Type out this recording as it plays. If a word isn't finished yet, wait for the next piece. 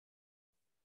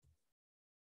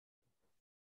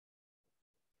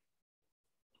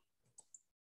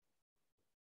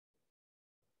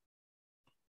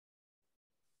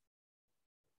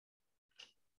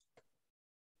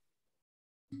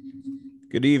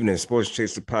Good evening, Sports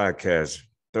Chaser Podcast,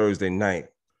 Thursday night.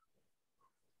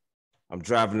 I'm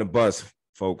driving the bus,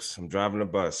 folks. I'm driving the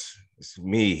bus. It's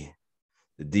me,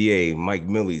 the DA, Mike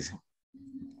Millies.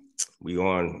 We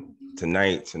on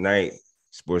tonight,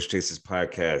 Sports Chasers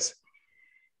Podcast,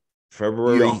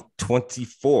 February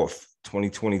 24th,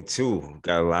 2022.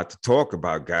 Got a lot to talk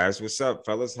about, guys. What's up,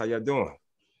 fellas? How y'all doing?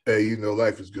 Hey,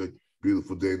 life is good.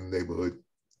 Beautiful day in the neighborhood.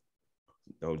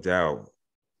 No doubt.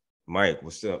 Mike,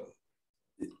 what's up?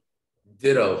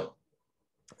 Ditto.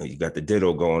 You got the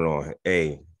ditto going on.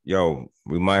 Hey, yo,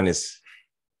 remind us,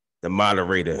 the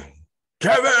moderator,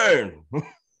 Kevin.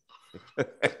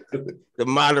 The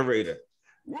moderator.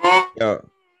 Yo.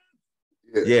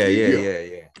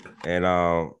 Yeah. And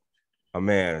my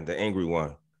man, the angry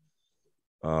one.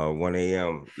 1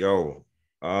 a.m.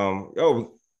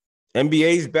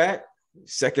 NBA's back.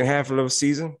 Second half of the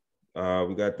season.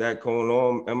 We got that going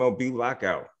on. MLB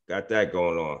lockout. Got that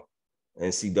going on.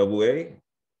 NCAA.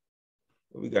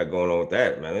 What we got going on with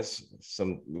that, man?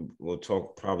 We'll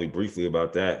talk probably briefly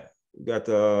about that. We got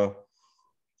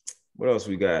what else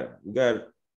we got? We got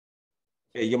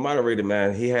your moderator,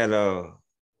 man. He had a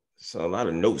lot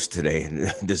of notes today,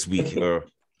 this week. I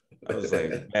was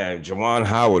like, man, Jawan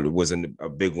Howard was a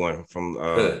big one from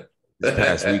this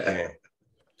past weekend.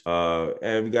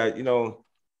 And we got,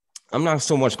 I'm not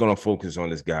so much going to focus on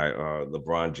this guy,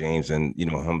 LeBron James, and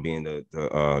him being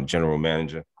the general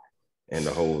manager and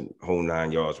the whole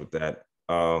 9 yards with that.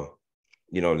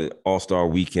 The All-Star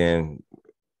weekend.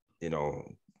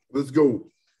 Let's go.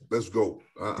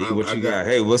 What you got?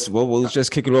 Hey, let's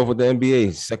just kick it off with the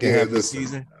NBA second half of the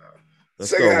season.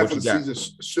 Second half of the season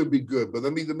should be good, but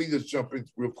let me just jump in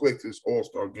real quick to this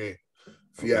All-Star game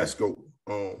fiasco.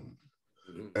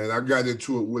 And I got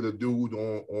into it with a dude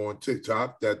on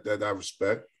TikTok that I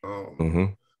respect.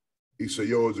 He said,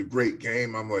 "Yo, it was a great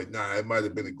game." I'm like, "Nah, it might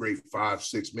have been a great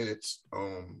 5-6 minutes."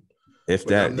 If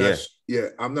that,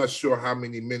 I'm not sure how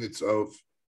many minutes of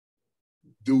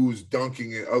dudes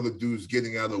dunking and other dudes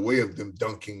getting out of the way of them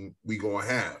dunking we gonna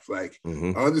have. Like, I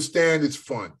understand it's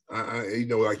fun. I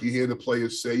like you hear the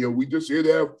players say, "Yo, we just here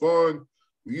to have fun."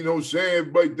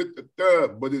 Saying,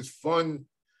 but it's fun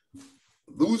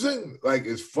losing. Like,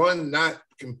 it's fun not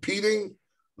competing.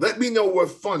 Let me know what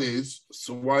fun is,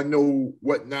 so I know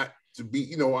what not to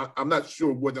be. I'm not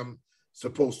sure what I'm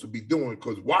supposed to be doing,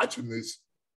 because watching this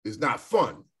is not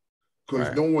fun,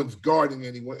 because no one's guarding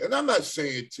anyone. And I'm not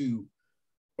saying to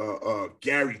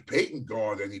Gary Payton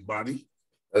guard anybody.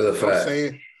 That's a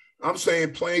fact. I'm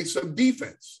saying playing some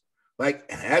defense. Like,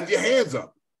 have your hands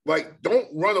up. Like, don't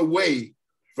run away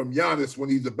from Giannis when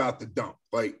he's about to dunk.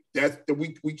 Like,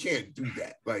 we can't do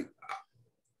that. Like,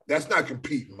 that's not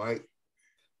competing, Mike.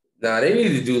 Nah, they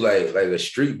need to do like a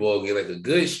street ball game, like a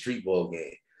good street ball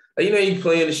game. Like, you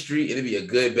play in the street and it'd be a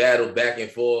good battle back and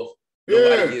forth.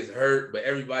 Nobody gets hurt, but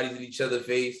everybody's in each other's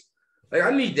face. Like, I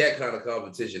need that kind of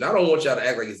competition. I don't want y'all to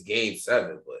act like it's game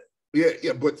 7, but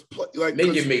but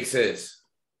make it make sense.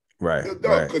 Right.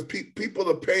 Because people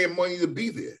are paying money to be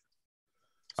there.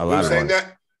 A lot of money.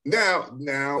 That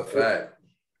now, fact.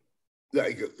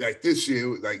 Like this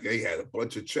year, like they had a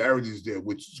bunch of charities there,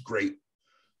 which is great.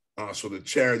 So the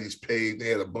charities paid. They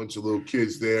had a bunch of little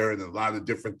kids there and a lot of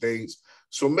different things.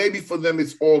 So maybe for them,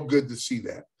 it's all good to see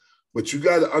that. But you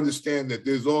got to understand that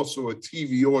there's also a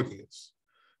TV audience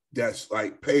that's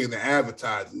like paying the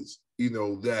advertisers,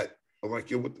 that are like,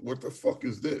 "Yo, what the fuck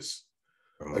is this?"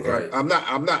 Like, I'm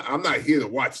not here to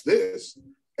watch this.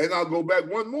 And I'll go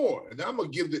back one more, and I'm gonna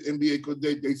give the NBA, because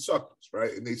they suckers,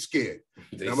 right? And they scared.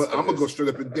 I'm gonna go straight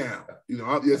up and down.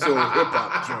 It's a hip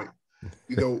hop joint.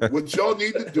 What y'all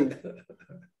need to do,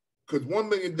 because $1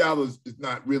 million is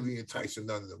not really enticing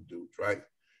none of them dudes, right?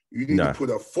 You need to put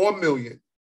up $4 million,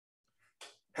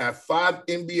 have 5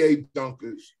 NBA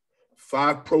dunkers,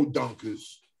 5 pro dunkers,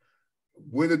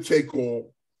 winner take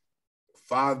all,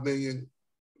 $5 million,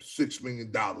 $6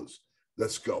 million.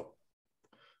 Let's go.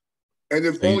 And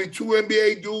if only 2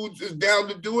 NBA dudes is down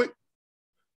to do it,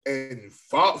 and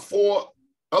 4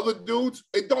 other dudes,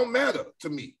 it don't matter to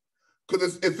me.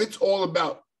 Because if it's all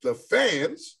about the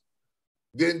fans,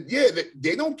 then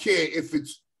they don't care if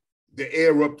it's the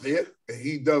air up there and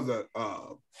he does a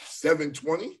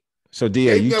 720. So,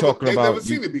 Dia, they've never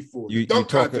seen it before. You're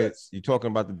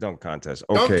talking about the dunk contest.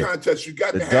 Okay. Dunk contest, you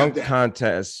got to have that. The dunk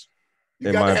contest,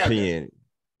 in my opinion,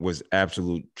 was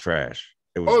absolute trash.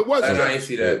 It was. I didn't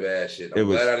see that bad shit. I'm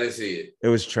glad I didn't see it. It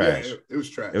was trash. Yeah, it was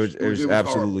trash. It was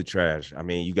absolutely trash. I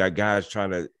mean, you got guys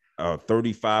trying to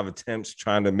 35 attempts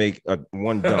trying to make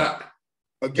one dunk.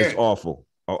 Again, it's awful.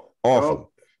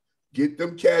 Awful. Get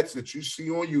them cats that you see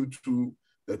on YouTube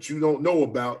that you don't know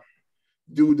about.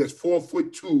 dude that's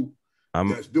 4'2", I'm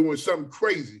that's doing something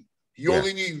crazy. He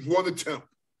only needs one attempt.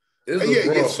 It's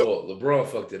LeBron's fault. LeBron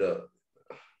fucked it up.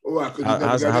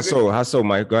 How so,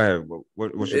 Mike? Go ahead.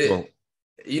 What's your thought?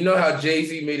 You know how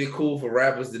Jay-Z made it cool for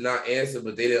rappers to not answer,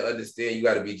 but they didn't understand you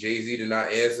got to be Jay-Z to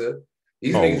not answer?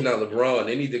 These niggas not LeBron.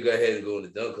 They need to go ahead and go in the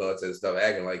dunk contest and stop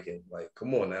acting like him. Like,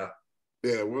 come on now.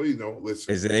 Yeah, well, you know,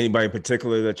 listen. Is there anybody in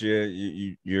particular that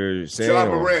you're saying? Ja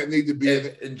Morant need to be in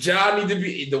it. Ja need to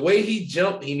be the way he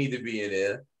jumped. He need to be in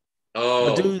there.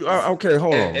 Dude, okay,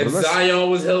 hold on. If Zion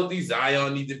was healthy,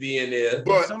 Zion need to be in there.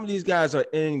 But some of these guys are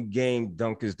in-game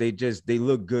dunkers. They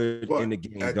look good in the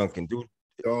game dunking, dude.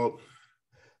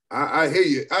 I hear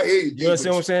you. You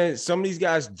understand what I'm saying? Some of these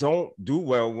guys don't do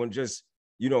well when just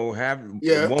have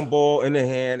one ball in the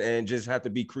hand and just have to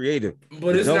be creative.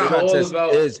 But it's not all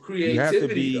about creativity. You have to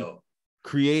be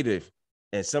creative,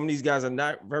 and some of these guys are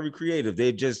not very creative.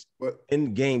 They're just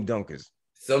in-game dunkers.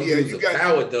 Some dudes are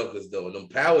power dunkers, though. Them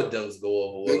power dunks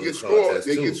go over. They get scores.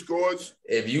 They get scores.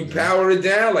 If you power it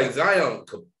down, like Zion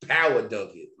could power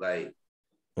dunk it. Like,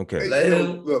 okay.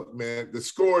 Look, man, the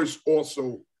scores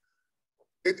also,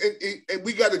 and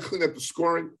we got to clean up the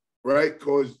scoring, right?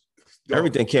 Because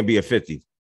everything can't be a 50.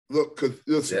 Look, because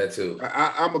listen, that too.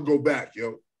 I'm gonna go back,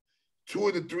 2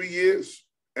 of the 3 years,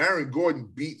 Aaron Gordon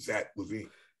beat Zach LaVine.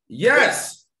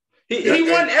 Yes, he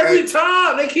won every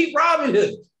time. They keep robbing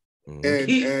him.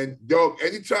 And dog,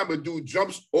 anytime a dude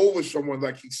jumps over someone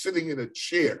like he's sitting in a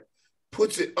chair,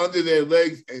 puts it under their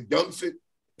legs and dunks it.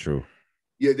 True.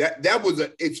 Yeah, that was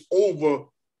it's over.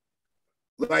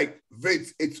 Like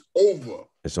Vince, it's over.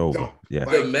 It's over. Dunk. Yeah.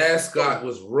 The mascot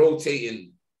was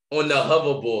rotating on the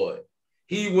hoverboard.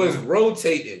 He was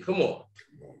rotating. Come on,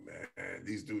 man.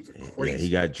 These dudes are crazy. Yeah, he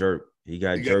got jerked. He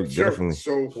got jerked definitely.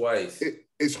 So twice.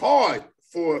 It's hard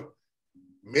for.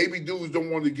 Maybe dudes don't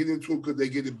want to get into it because they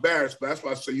get embarrassed. But that's why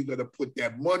I say you got to put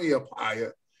that money up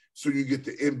higher so you get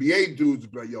the NBA dudes to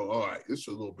be like, all right, this is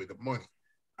a little bit of money.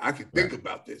 I can think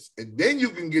about this. And then you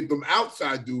can get them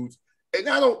outside dudes. And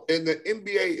in the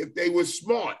NBA, if they were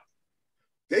smart,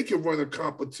 they can run a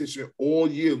competition all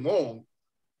year long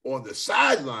on the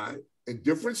sideline in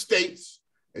different states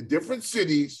and different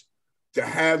cities to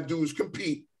have dudes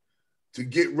compete to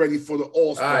get ready for the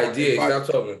All-Star. All right, D, stop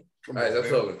talking. Stop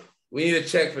talking. We need a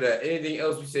check for that. Anything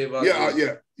else we say about this?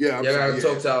 Yeah. You gotta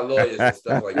talk to our lawyers and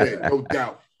stuff like that. No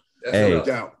doubt. No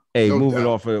doubt. Hey, moving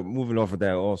off of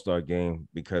that All-Star game,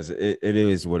 because it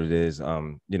is what it is.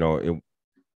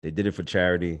 They did it for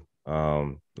charity.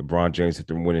 LeBron James hit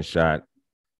the winning shot.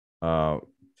 I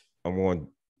want to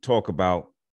talk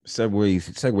about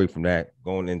segue from that,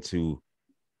 going into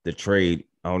the trade.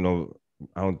 I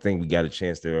don't think we got a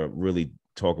chance to really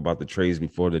talk about the trades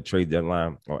before the trade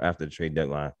deadline or after the trade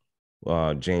deadline.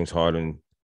 James Harden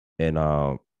and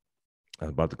I was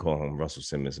about to call him Russell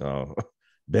Simmons,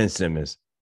 Ben Simmons.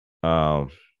 What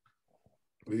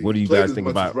do you guys think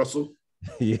about Russell?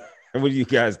 Yeah. What do you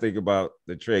guys think about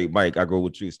the trade? Mike, I go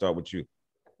with you. Start with you.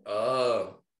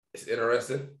 It's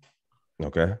interesting.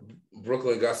 Okay.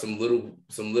 Brooklyn got some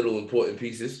little important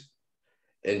pieces,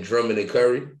 and Drummond and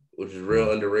Curry, which is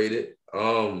real underrated.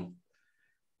 How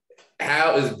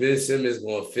is Ben Simmons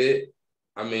going to fit?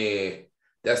 I mean,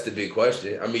 that's the big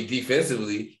question. I mean,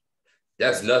 defensively,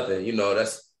 that's nothing.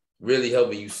 That's really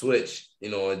helping you switch,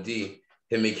 on D.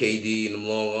 Him and KD and them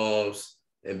long arms.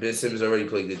 And Ben Simmons already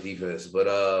played good defense. But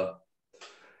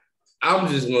I'm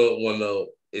just going to want to know,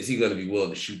 is he going to be willing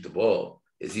to shoot the ball?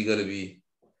 Is he going to be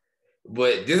 –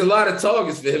 but there's a lot of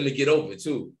targets for him to get open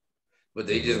too. But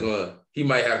they just going to – he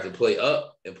might have to play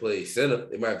up and play center.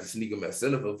 They might have to sneak him at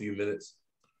center for a few minutes.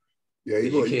 Yeah,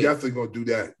 he's definitely going to do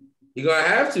that. He's going to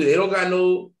have to. They don't got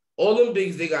no – all them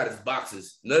bigs they got is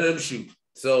boxes. None of them shoot.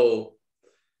 So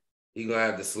he's going to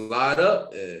have to slide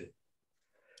up.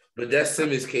 But that's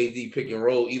Simmons KD pick and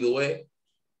roll either way.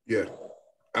 Yeah.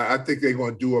 I think they're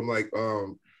going to do him like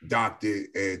Doc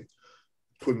did and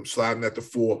put him sliding at the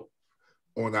 4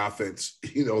 on offense.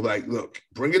 Like, look,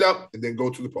 bring it up and then go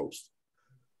to the post.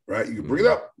 Right? You can bring it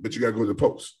up, but you got to go to the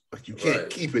post. Like, you can't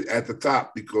keep it at the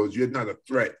top because you're not a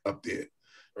threat up there.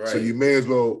 Right. So you may as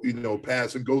well,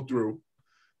 pass and go through.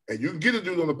 And you can get a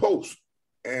dude on the post.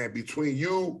 And between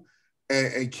you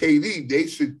and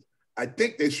KD, I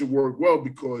think they should work well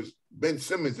because Ben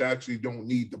Simmons actually don't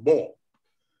need the ball.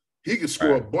 He can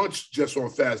score a bunch just on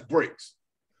fast breaks.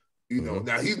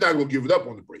 Now he's not going to give it up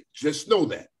on the break. Just know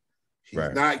that. He's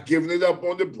not giving it up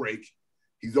on the break.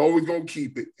 He's always going to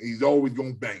keep it. And he's always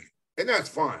going to bang it. And that's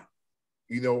fine.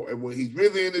 And when he's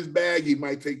really in his bag, he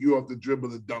might take you off the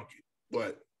dribble and dunk it.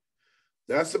 But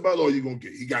that's about all you're going to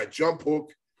get. He got jump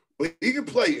hook, but he can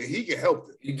play and he can help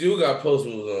it. He do got post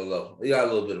moves on the low. He got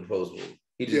a little bit of post moves.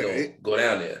 He just don't go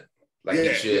down there like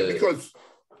he should. Yeah,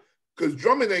 because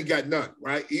Drummond ain't got none,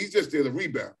 right? He's just there to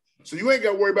rebound. So you ain't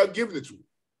got to worry about giving it to him.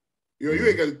 You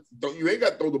ain't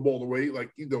got to throw the ball away. Like,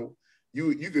 you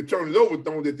could turn it over,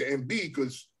 throwing it to MB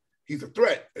because he's a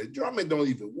threat. And Drummond don't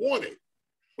even want it.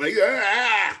 Like,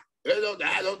 I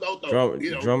don't know.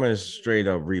 Drummond is straight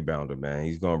up rebounder, man.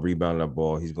 He's going to rebound the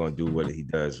ball. He's going to do what he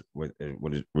does with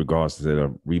regards to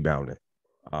the rebounding.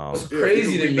 What's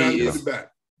crazy to me is, but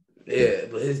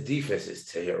his defense is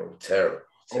terrible.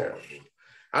 Oh.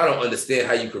 I don't understand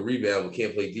how you could rebound but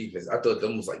can't play defense. I thought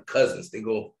them was like cousins. They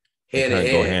go hand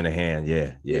in hand.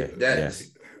 Yeah.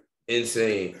 That's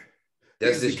insane.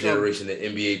 That's this generation of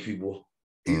NBA people.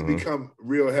 He's become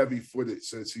real heavy-footed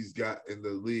since he's got in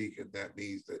the league, and that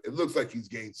means that it looks like he's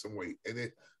gained some weight.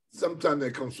 And sometimes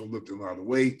that comes from lifting a lot of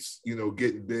weights,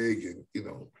 getting big, and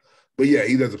But yeah,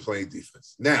 he doesn't play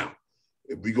defense. Now,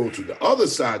 if we go to the other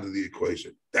side of the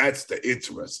equation, that's the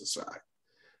interesting side.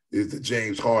 Is the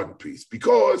James Harden piece.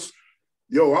 Because,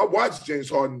 I watched James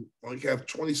Harden have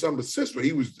 20-some assists, but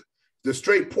he was the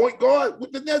straight point guard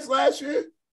with the Nets last year.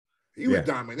 He was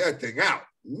dominating that thing out.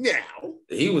 Now.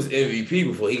 He was MVP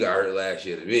before he got hurt last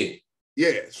year to me.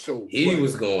 Yeah, so. He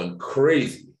was going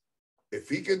crazy. If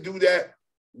he can do that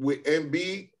with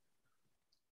MB,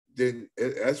 then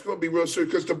that's going to be real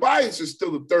serious. Because Tobias is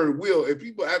still the third wheel. And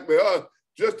people act like,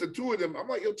 just the two of them. I'm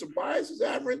like, Tobias is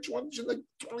averaging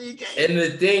 20 games. And the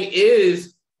thing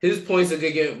is, his points are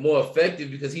going to get more effective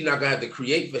because he's not going to have to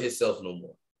create for himself no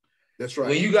more. That's right.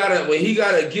 When he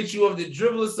gotta get you off the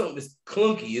dribble or something, it's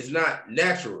clunky. It's not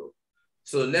natural.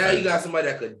 So now you got somebody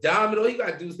that could dominate. All you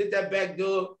got to do is hit that back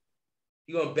door.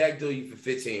 He's going to backdoor you for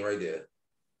 15 right there.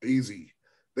 Easy.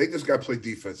 They just got to play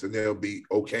defense and they'll be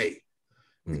okay.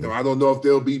 I don't know if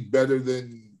they'll be better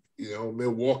than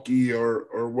Milwaukee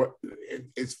or what.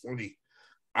 It's funny.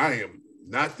 I am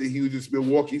not the hugest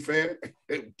Milwaukee fan,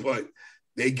 but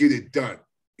they get it done.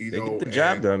 They get the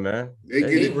job done, man. They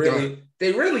get it done.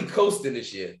 They really coasting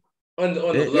this year on the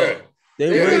low. They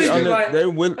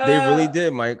really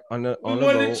did, Mike, on the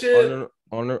low,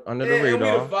 under the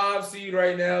radar. We're the 5 seed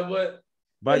right now, but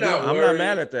I'm not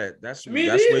mad at that. That's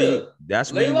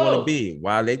where you want to be.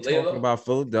 While they talking about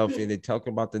Philadelphia, they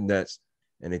talking about the Nets,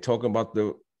 and they talking about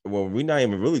we're not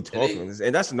even really talking,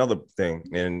 and that's another thing,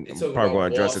 and I'm probably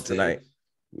going to address it tonight.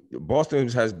 Boston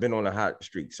has been on a hot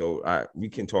streak, so we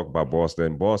can talk about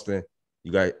Boston. Boston,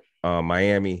 you got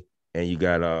Miami, and you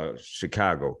got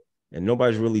Chicago, and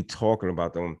nobody's really talking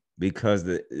about them because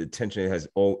the attention has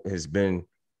been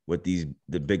with the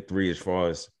big three as far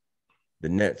as the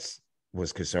Nets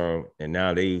was concerned, and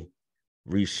now they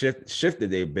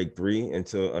shifted their big three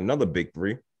into another big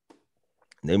three.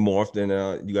 They morphed,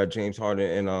 and you got James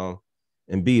Harden and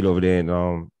Embiid over there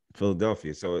in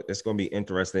Philadelphia. So it's going to be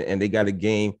interesting. And they got a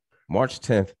game March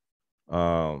 10th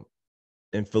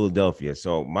in Philadelphia.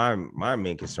 So my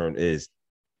main concern is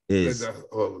he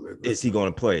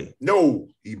going to play? No,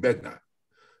 he better not.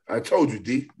 I told you,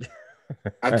 D.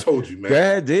 I told you, man. Go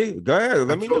ahead, D. Go ahead.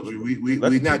 Let me know.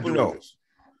 We're not doing this.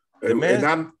 The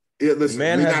man, listen,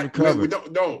 man has recovered.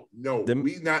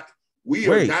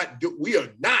 We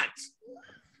are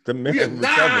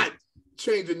not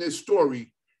changing this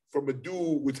story from a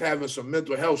dude with having some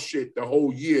mental health shit the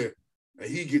whole year, and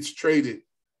he gets traded.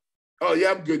 Oh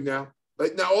yeah, I'm good now.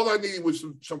 Like now, all I needed was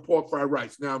some pork fried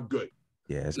rice. Now I'm good.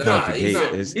 Yeah,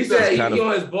 it's he said he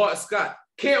on his Bart Scott.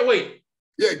 Can't wait.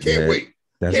 Yeah, can't wait.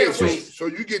 Can't wait. So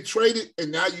you get traded,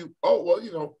 and now I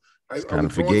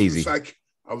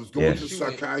was going to the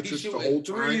psychiatrist the whole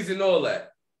time. Threes and all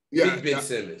that. Yeah, Big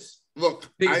Simmons. Look,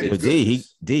 he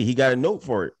got a note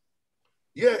for it.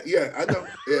 Yeah, I know.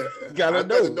 Yeah, I got a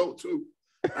note too.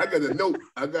 I got a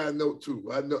note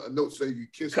too. I know a note saying you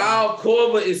kiss. Kyle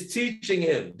Korver is teaching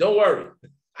him. Don't worry.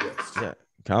 Yes. Yeah.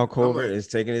 Kyle Korver is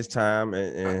taking his time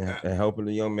and helping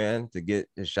the young man to get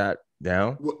his shot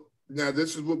down. Well, now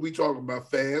this is what we talking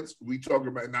about, fans. We talking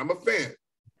about, and I'm a fan.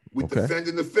 We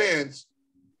defending the fans.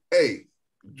 Hey,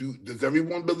 does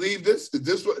everyone believe this? Is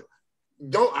this what?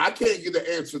 I can't get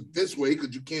the answer this way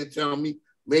because you can't tell me.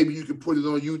 Maybe you can put it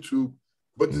on YouTube.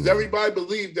 But does everybody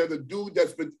believe that a dude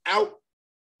that's been out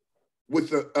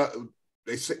with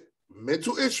they say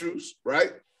mental issues,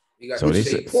 right? So they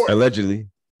say, allegedly.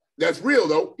 That's real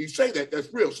though. You say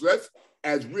that's real. So that's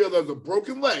as real as a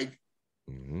broken leg.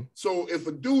 Mm-hmm. So if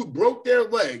a dude broke their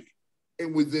leg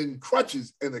and was in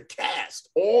crutches and a cast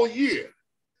all year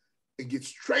and gets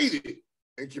traded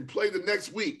and can play the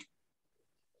next week,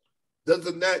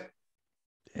 doesn't that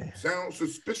sound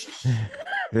suspicious?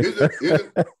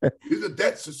 Isn't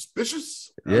that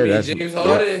suspicious? Yeah, James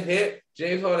Harden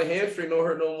hamstring don't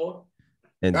hurt no more.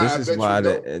 And this is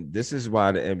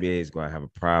why the NBA is going to have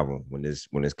a problem when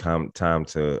it's come time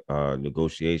to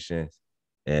negotiations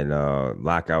and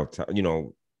lockout.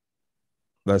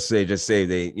 Let's say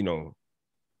they the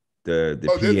there's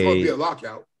going to be PA. a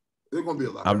lockout. There's going to be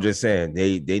a lockout. I'm just saying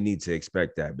they need to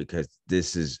expect that because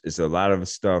it's a lot of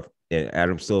stuff, and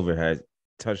Adam Silver has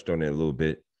touched on it a little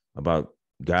bit about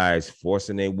guys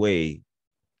forcing their way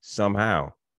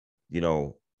somehow,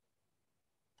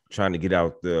 trying to get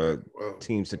out the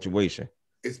team situation.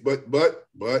 It's but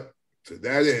to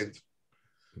that end,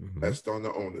 that's on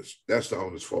the owners. That's the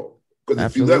owners' fault. Because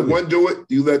if you let one do it,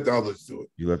 you let the others do it.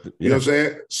 You know what I'm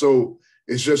saying? So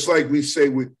it's just like we say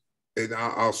and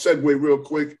I'll segue real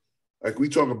quick, like we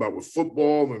talk about with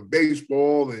football and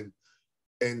baseball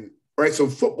and right. So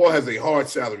football has a hard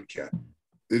salary cap.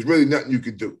 There's really nothing you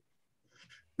can do.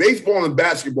 Baseball and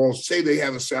basketball say they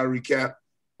have a salary cap,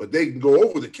 but they can go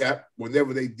over the cap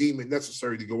whenever they deem it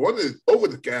necessary to go over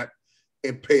the cap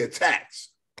and pay a tax.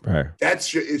 Right.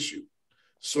 That's your issue.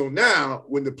 So now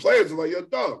when the players are like, yo,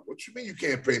 dog, what you mean you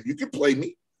can't pay me? You can play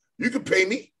me. You can pay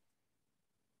me.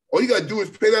 All you got to do is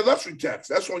pay that luxury tax.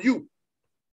 That's on you.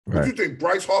 Right. What you think,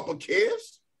 Bryce Harper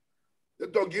cares?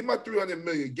 Dog, give my $300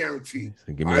 million guaranteed.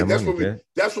 So give me that money,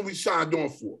 that's what we signed on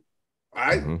for. All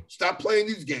right? Mm-hmm. Stop playing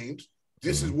these games.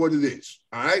 This is what it is.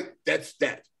 All right? That's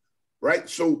that. Right?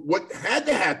 So what had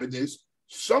to happen is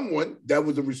someone that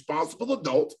was a responsible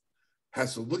adult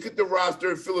has to look at the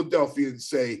roster in Philadelphia and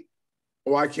say,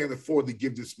 oh, I can't afford to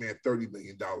give this man $30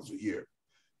 million a year,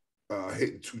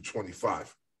 hitting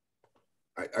 225.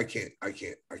 I can't.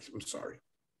 I'm sorry.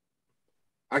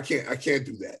 I can't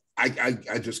do that.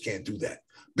 I just can't do that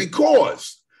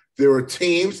because there are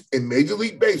teams in Major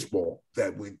League Baseball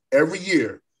that win every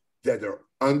year that are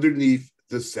underneath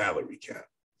the salary cap.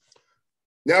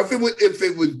 Now, if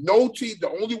it was no team, the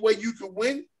only way you could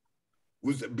win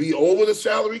was to be over the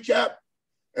salary cap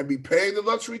and be paying the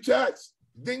luxury tax,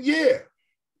 then yeah.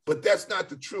 But that's not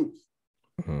the truth.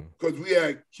 Because we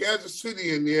had Kansas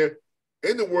City in there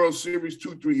in the World Series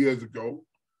 2-3 years ago.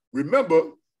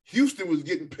 Remember, Houston was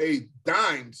getting paid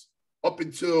dimes up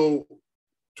until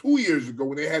 2 years ago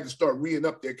when they had to start re-ing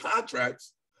up their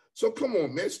contracts. So come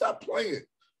on, man, stop playing.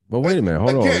 But wait a minute,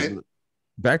 hold on.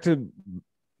 Back to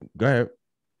go ahead.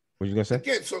 What you gonna say?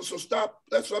 Again, so stop.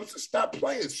 That's what I'm saying. Stop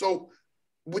playing. So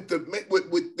with the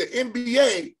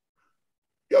NBA,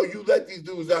 yo, you let these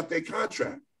dudes out their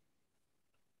contract.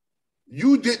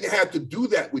 You didn't have to do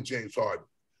that with James Harden.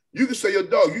 You can say, yo,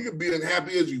 dog, you can be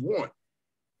unhappy as you want.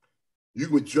 You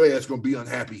with Dre that's gonna be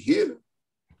unhappy here.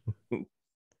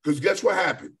 Because guess what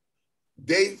happened?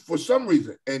 They, for some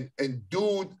reason, and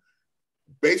dude,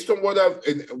 based on what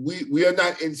we are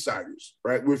not insiders,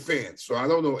 right? We're fans, so I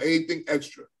don't know anything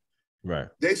extra. Right.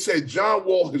 They said John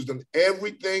Wall has done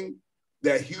everything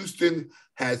that Houston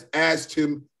has asked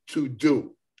him to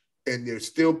do, and they're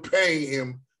still paying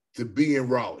him to be in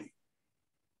Raleigh.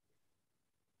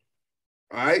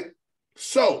 All right?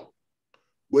 So,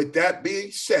 with that being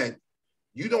said,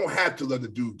 you don't have to let the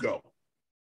dude go.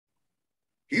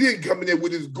 He didn't come in there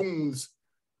with his goons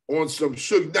on some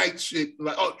Suge Knight shit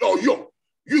like, oh, yo,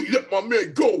 you let my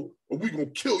man go or we gonna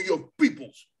kill your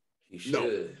peoples.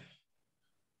 No.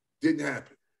 Didn't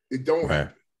happen. It don't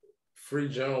happen. Free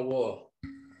John Wall.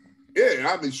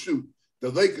 Yeah, I mean, shoot. The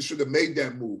Lakers should have made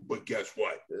that move, but guess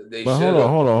what?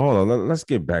 Hold on. Let's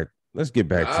get back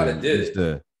to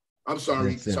this. I'm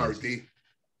sorry, D.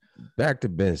 Back to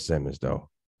Ben Simmons, though.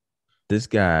 This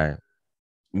guy,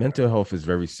 mental health is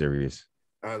very serious.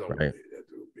 I don't right?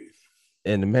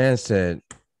 And the man said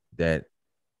that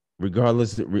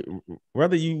regardless,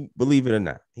 whether you believe it or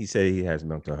not, he said he has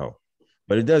mental health.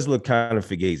 But it does look kind of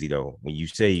fugazi, though, when you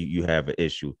say you have an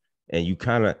issue and you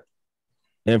kind of,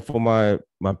 and for my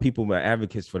people, my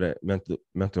advocates for that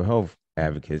mental health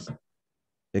advocates,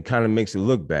 it kind of makes it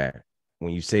look bad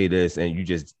when you say this and you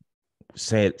just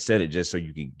said it just so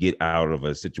you can get out of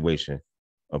a situation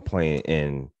of playing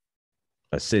in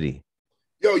a city.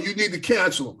 Yo, you need to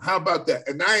cancel him. How about that?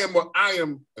 And I am,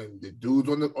 and the dudes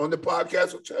on the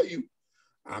podcast will tell you,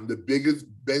 I'm the biggest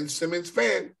Ben Simmons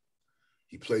fan.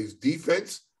 He plays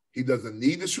defense. He doesn't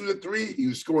need to shoot a three. He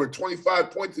was scoring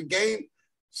 25 points a game,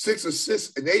 6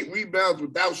 assists, and 8 rebounds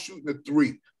without shooting a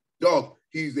three. Dog,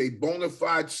 he's a bona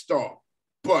fide star.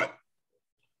 But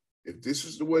if this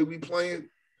is the way we playing,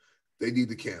 they need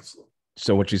to cancel him.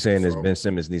 So what you're saying is Ben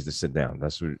Simmons needs to sit down.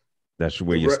 That's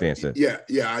where your stance is. Yeah.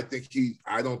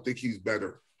 I don't think he's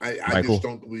better. I just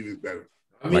don't believe he's better.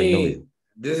 I mean,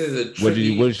 this is a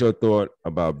tricky... What is your thought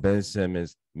about Ben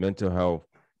Simmons' mental health?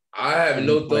 I have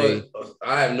no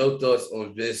thoughts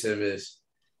on Ben Simmons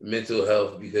mental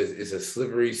health because it's a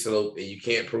slippery slope and you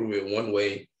can't prove it one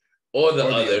way or the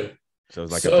other. So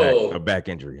it's like a back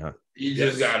injury, huh? You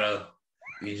just gotta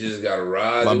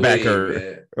ride My the back wave, hurt.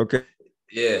 man. Okay.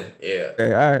 Yeah.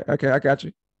 Okay, all right. Okay, I got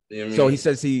you. You know what I So mean? he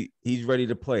says he's ready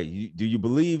to play. Do you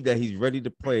believe that he's ready to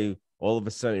play all of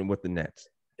a sudden with the Nets?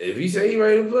 If he say he's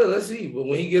ready to play, let's see. But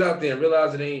when he get out there and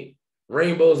realize it ain't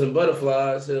rainbows and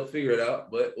butterflies, he'll figure it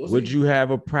out. But would you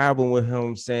have a problem with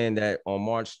him saying that on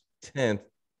March 10th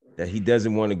that he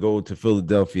doesn't want to go to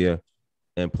Philadelphia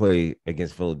and play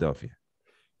against Philadelphia?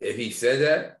 If he said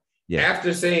that,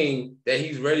 after saying that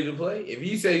he's ready to play, if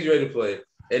he says he's ready to play,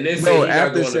 and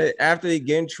then after he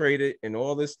getting traded and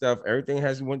all this stuff, everything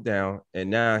has went down, and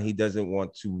now he doesn't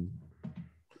want to.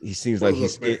 He seems like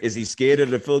is he scared of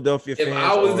the Philadelphia fans? If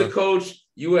I was the coach,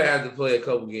 you would have to play a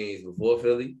couple games before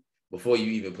Philly, before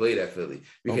you even play that Philly,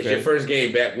 because your first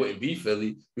game back wouldn't be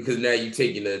Philly, because now you're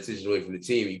taking the attention away from the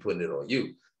team, and you're putting it on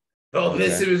you. Oh,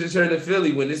 Ben Simmons returned to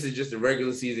Philly when this is just a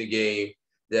regular season game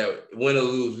that win or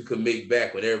lose we could make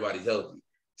back when everybody's healthy.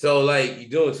 So like you're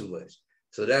doing too much.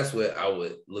 So that's what I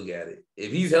would look at it.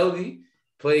 If he's healthy,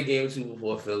 play a game or two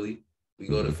before Philly. We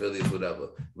go to Philly, whatever.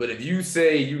 But if you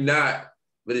say you're not,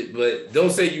 but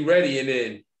don't say you're ready, and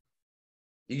then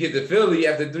you get to Philly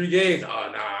after 3 games.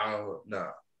 Oh, nah.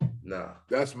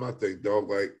 That's my thing, dog.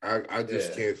 Like I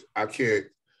just can't. I can't.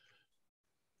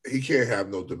 He can't have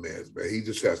no demands, man. He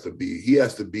just has to be. He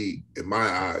has to be, in my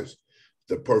eyes,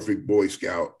 the perfect Boy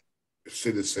Scout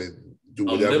citizen. Do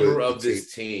whatever. A member of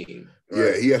this team. Right?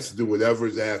 Yeah, he has to do whatever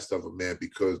is asked of him, man.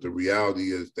 Because the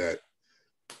reality is that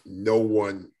no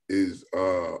one is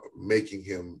making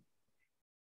him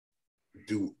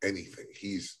do anything.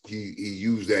 He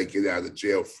used that get out of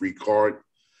jail free card.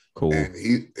 Cool. And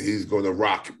he's going to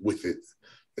rock with it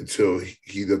until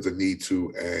he doesn't need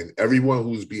to. And everyone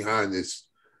who's behind this,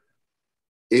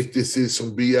 if this is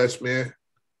some BS, man,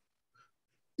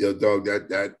 yo, dog,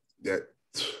 that man,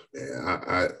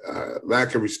 I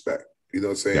lack of respect. You know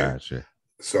what I'm saying? Gotcha.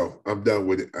 So I'm done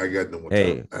with it. I got no more time.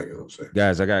 You know what I'm saying?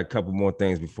 Guys, I got a couple more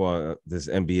things before this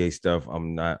NBA stuff.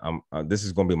 This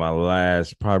is going to be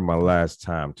probably my last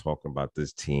time talking about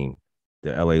this team,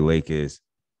 the LA Lakers.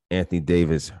 Anthony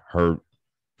Davis hurt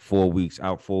 4 weeks,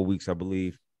 out 4 weeks, I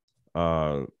believe.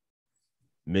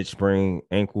 Mid-spring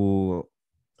ankle.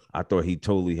 I thought he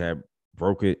totally had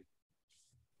broke it.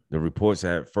 The reports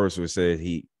at first were said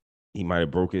he might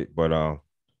have broke it, but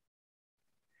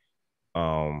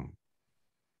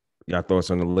y'all thoughts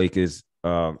on the Lakers?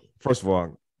 First of all,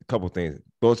 a couple things.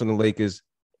 Thoughts on the Lakers,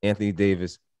 Anthony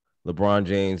Davis, LeBron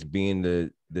James being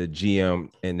the GM,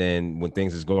 and then when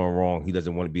things is going wrong, he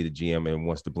doesn't want to be the GM and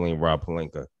wants to blame Rob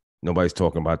Pelinka. Nobody's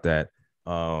talking about that.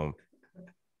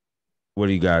 What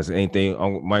do you guys? Anything,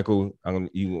 Michael?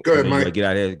 You go ahead, Mike. Get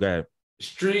out of here. Go ahead.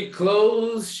 Street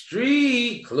clothes.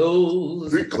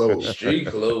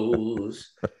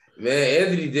 Man,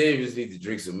 Anthony Davis needs to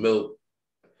drink some milk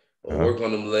or work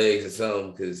on them legs or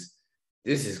something, because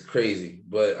this is crazy.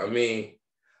 But I mean,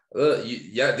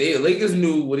 the Lakers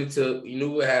knew what it took. You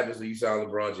knew what happens when you sign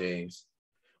LeBron James,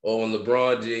 or when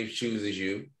LeBron James chooses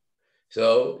you.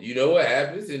 So you know what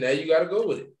happens, and now you got to go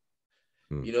with it.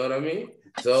 You know what I mean?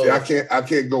 So see, I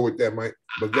can't go with that, Mike.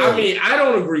 But I mean, I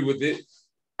don't agree with it.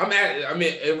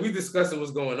 If we discussing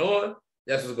what's going on,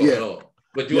 that's what's going on.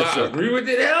 But do I agree with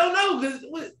it? Hell no, because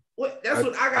what? That's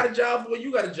what I got a job for.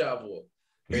 You got a job for.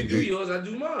 You do yours, I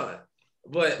do mine.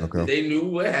 But they knew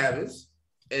what happens,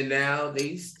 and now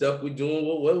they stuck with doing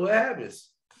what happens.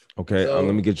 Okay, so,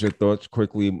 let me get your thoughts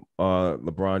quickly.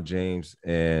 LeBron James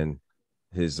and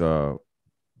his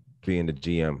being the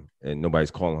GM, and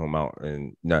nobody's calling him out,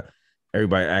 and not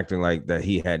everybody acting like that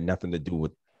he had nothing to do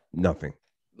with nothing.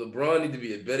 LeBron need to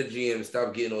be a better GM and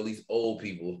stop getting all these old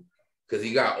people, because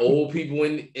he got old people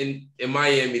in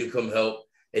Miami to come help,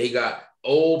 and he got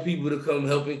old people to come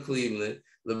help in Cleveland.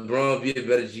 LeBron, be a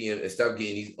better GM and stop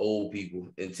getting these old people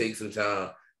and take some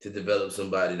time to develop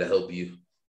somebody to help you.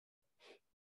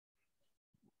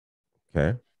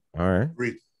 Okay. All right.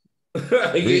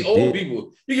 You get old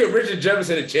people. You get Richard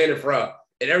Jefferson and Channing Frye,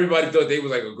 and everybody thought they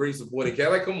was like a great supporting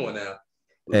cast. Like, come on now.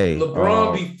 Hey,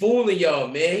 LeBron be fooling y'all,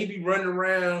 man. He be running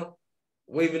around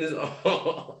waving his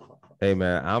arm. Hey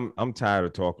man, I'm tired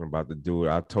of talking about the dude.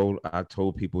 I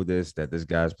told people that this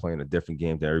guy's playing a different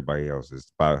game than everybody else.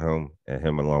 It's about him and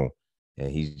him alone.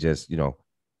 And he's just,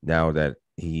 now that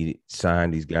he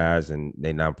signed these guys and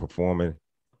they're not performing,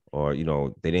 or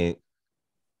they didn't.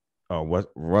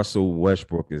 Russell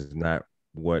Westbrook is not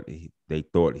what they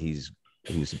thought he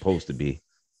was supposed to be.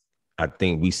 I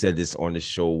think we said this on the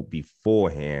show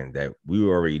beforehand that we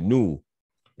already knew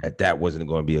that wasn't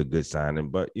going to be a good signing.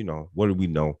 But what do we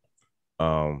know?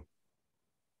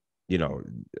 You know,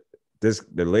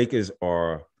 the Lakers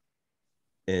are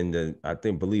in the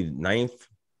believe ninth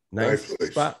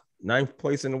ninth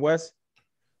place in the West.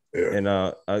 Yeah. And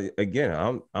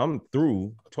again, I'm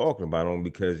through talking about them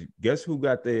because guess who's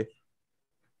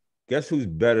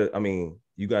better? I mean,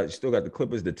 you still got the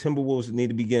Clippers, the Timberwolves need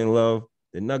to be getting love.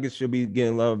 The Nuggets should be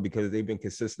getting love because they've been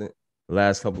consistent the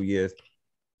last couple of years.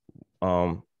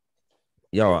 I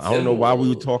don't know why we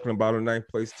were talking about a ninth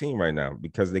place team right now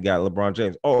because they got LeBron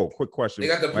James. Oh, quick question. They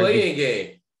got the play-in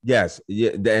game. Yes,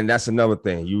 yeah, and that's another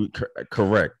thing. You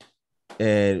correct.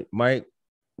 And Mike,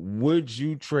 would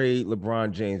you trade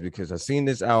LeBron James? Because I've seen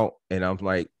this out, and I'm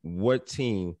like, what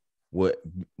team would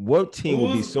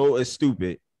be so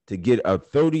stupid to get a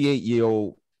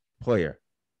 38-year-old player?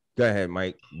 Go ahead,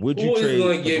 Mike. Would you trade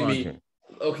LeBron James?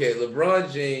 Okay,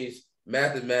 LeBron James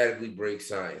mathematically breaks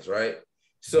science, right?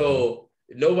 So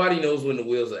nobody knows when the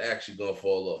wheels are actually going to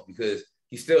fall off because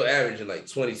he's still averaging like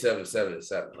 27, 7, and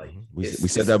 7. Like we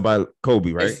said that by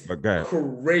Kobe, right? But go ahead.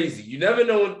 Crazy. You never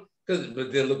know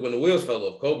but then look when the wheels fell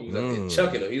off. Kobe was out there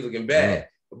chucking him. He's looking bad.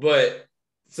 But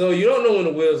so you don't know when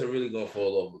the wheels are really going to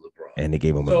fall off with LeBron. And they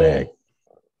gave him a bag.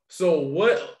 So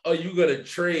what are you going to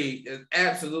trade that's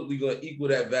absolutely going to equal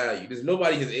that value? There's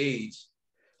nobody his age,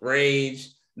 range,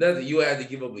 nothing. You have to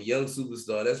give up a young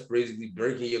superstar. That's basically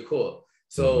breaking your core.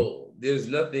 So there's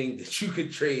nothing that you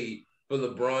could trade for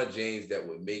LeBron James that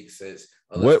would make sense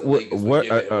unless the Lakers would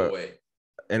give him away.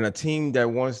 And a team that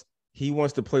wants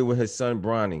to play with his son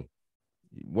Bronny.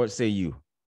 What say you?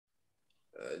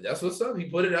 That's what's up. He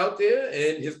put it out there,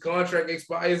 and his contract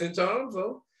expires in time.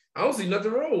 So I don't see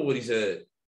nothing wrong with what he said.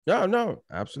 No,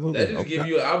 absolutely. That just give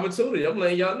you an opportunity. I'm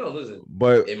letting y'all know. Listen,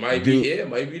 but it might be here, it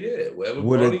might be there. Wherever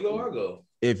Bronny go, I go.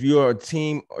 If you're a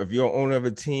team, if you're owner of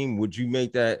a team, would you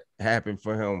make that happen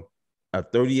for him? A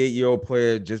 38-year-old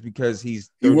player just because he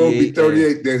won't be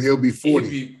 38, then he'll be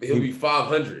 40. He'll be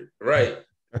 500, right?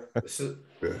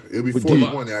 He'll be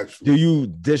 41 actually. Do you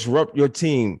disrupt your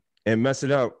team and mess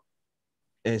it up?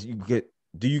 And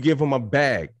do you give him a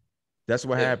bag? That's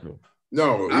what happened.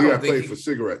 No, you got to pay for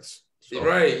cigarettes. So.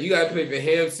 Right, you got to pay for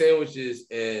ham sandwiches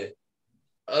and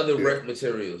other rec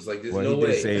materials. Like there's no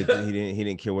way. Say he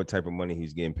didn't care what type of money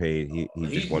he's getting paid. He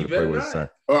just wanted to play with his son.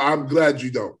 I'm glad you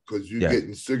don't, because you're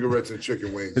getting cigarettes and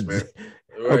chicken wings, man.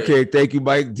 Right. Okay, thank you,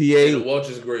 Mike. DA. The watch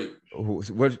is great.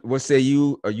 What say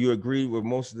you? You agree with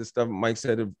most of the stuff Mike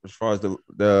said as far as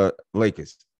the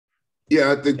Lakers?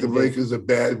 Yeah, I think the Lakers are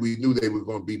bad. We knew they were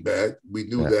going to be bad. We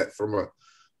knew that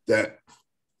that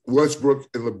Westbrook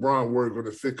and LeBron weren't going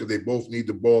to fit because they both need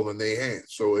the ball in their hands,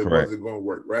 so it wasn't going to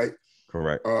work, right?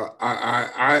 Correct.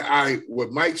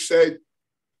 What Mike said,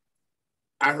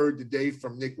 I heard today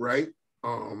from Nick Wright,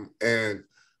 and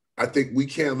I think we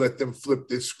can't let them flip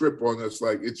this script on us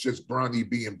like it's just Bronny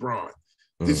being Bron.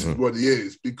 This is what it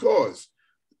is, because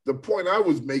the point I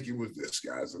was making was this,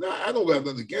 guys, and I don't have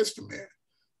nothing against the man,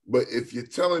 but if you're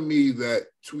telling me that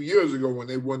 2 years ago when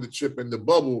they won the chip in the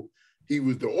bubble, he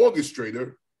was the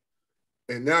orchestrator,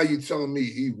 and now you're telling me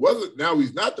he wasn't, now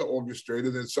he's not the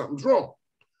orchestrator, then something's wrong.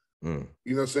 You know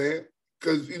what I'm saying?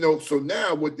 Because, so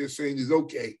now what they're saying is,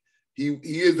 okay, he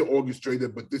is the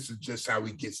orchestrator, but this is just how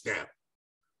he gets down.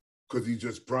 Because he's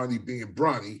just Bronny being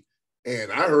Bronny.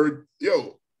 And I heard,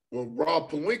 Rob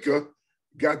Pelinka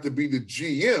got to be the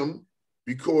GM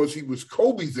because he was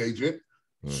Kobe's agent.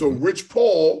 So Rich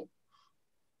Paul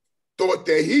thought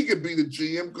that he could be the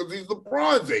GM because he's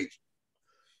LeBron's agent.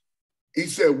 He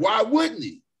said, why wouldn't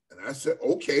he? And I said,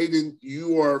 okay, then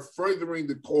you are furthering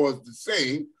the cause the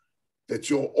same that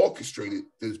you orchestrated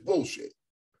this bullshit.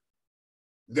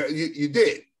 That you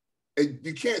did. And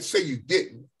you can't say you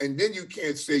didn't. And then you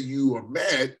can't say you are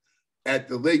mad at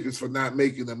the Lakers for not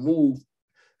making a move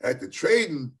at the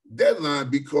trading deadline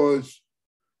because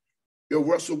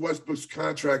Russell Westbrook's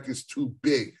contract is too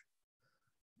big.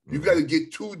 You got to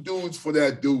get two dudes for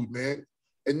that dude, man.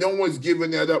 And no one's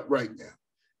giving that up right now.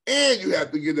 And you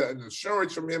have to get an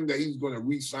assurance from him that he's going to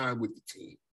re-sign with the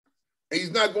team. And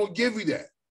he's not going to give you that.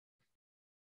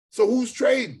 So who's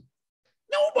trading?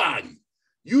 Nobody.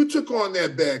 You took on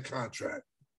that bad contract.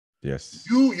 Yes.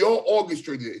 Y'all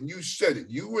orchestrated it, and you said it.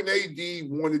 You and AD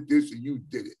wanted this, and you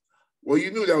did it. Well,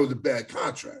 you knew that was a bad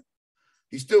contract.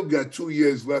 He still got 2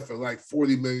 years left at like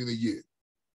 $40 million a year.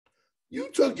 You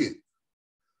took it.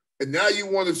 And now you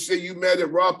want to say you mad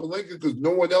at Rob Pelinka because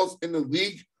no one else in the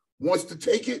league wants to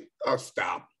take it? Oh,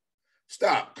 stop.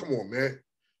 Stop. Come on, man.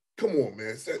 Come on,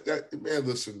 man. Man,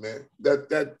 listen, man. That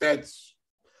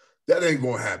ain't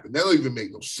going to happen. That don't even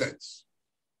make no sense.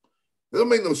 That don't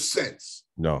make no sense.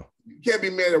 No. You can't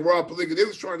be mad at Rob Pelinka. They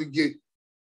was trying to get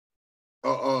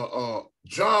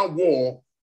John Wall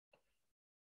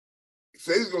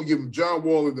say he's going to give him John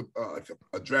Wall and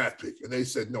a draft pick, and they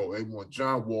said no, they want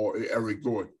John Wall and Eric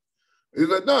Gordon. He's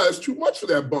like, no, that's too much for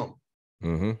that bum.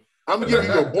 Mm-hmm. I'm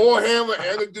giving you a ball handler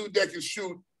and a dude that can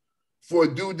shoot for a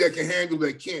dude that can handle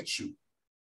that can't shoot.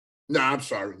 Nah, I'm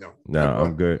sorry, no. No,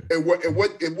 I'm good. And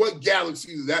what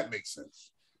galaxy does that make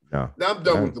sense? No. Now I'm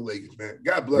done with the Lakers, man.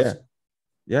 God bless them.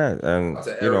 Yeah, and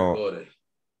Gordon.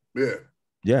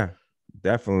 Yeah,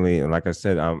 definitely. And like I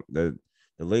said, the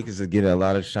Lakers are getting a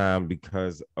lot of shine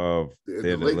because of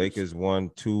the Lakers.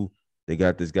 1, 2. They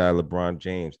got this guy LeBron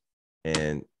James,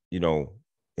 and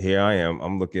here I am.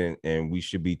 I'm looking, and we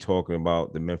should be talking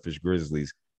about the Memphis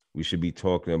Grizzlies. We should be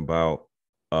talking about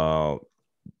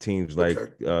teams like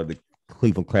the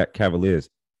Cleveland Cavaliers.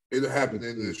 It'll happen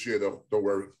in this year, though. Don't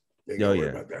worry. Worry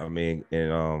about that. I mean,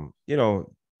 and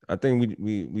I think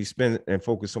we spend and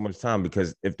focus so much time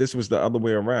because if this was the other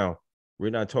way around,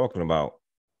 we're not talking about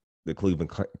the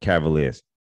Cleveland Cavaliers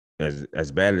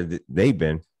as bad as they've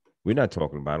been. We're not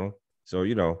talking about them. So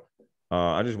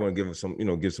I just want to give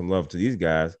them give some love to these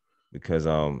guys because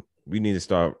we need to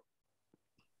start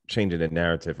changing the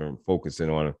narrative and focusing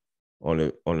on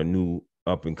a new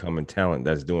up and coming talent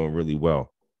that's doing really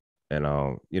well. And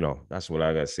that's what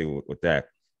I got to say with that.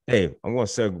 Hey, I'm going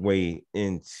to segue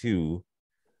into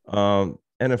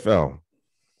NFL.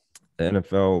 The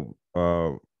NFL,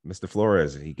 Mr.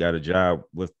 Flores, he got a job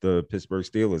with the Pittsburgh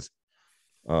Steelers.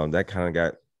 That kind of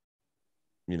got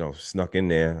snuck in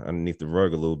there underneath the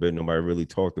rug a little bit. Nobody really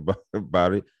talked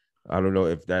about it. I don't know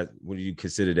if what do you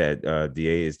consider that,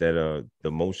 DA? Is that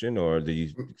the motion, or do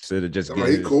you consider just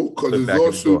getting cool because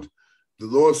the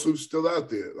lawsuit's still out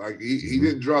there. Like he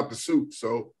didn't drop the suit,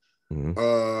 so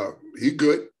he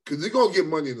good because he's gonna get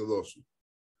money in the lawsuit.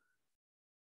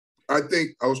 I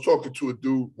think I was talking to a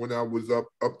dude when I was up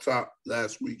top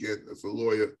last weekend as a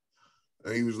lawyer,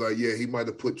 and he was like, "Yeah, he might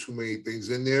have put too many things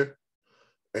in there,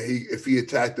 and if he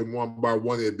attacked them one by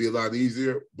one, it'd be a lot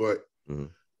easier." But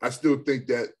I still think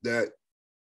that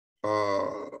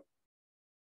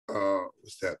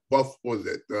what's that? Was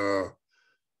it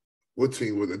what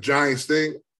team was the Giants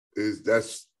thing?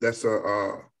 That's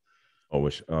a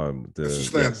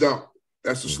slam dunk.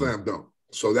 That's a slam dunk.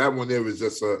 So that one there is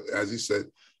just as he said,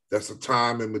 that's a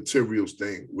time and materials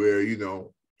thing where it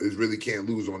really can't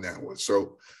lose on that one.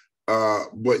 So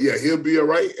but yeah, he'll be all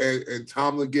right. And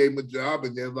Tomlin gave him a job,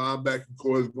 and their linebacking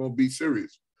core is going to be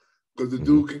serious because the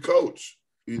dude can coach.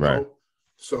 Right.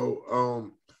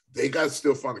 So they got to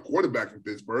still find a quarterback in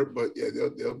Pittsburgh, but yeah,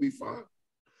 they'll be fine.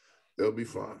 They'll be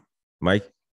fine. Mike,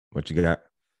 what you got?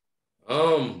 I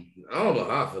don't know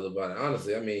how I feel about it.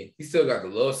 Honestly, I mean, he still got the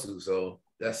lawsuit, so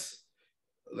that's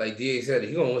like DA said,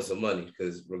 he's gonna win some money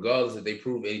because regardless if they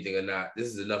prove anything or not, this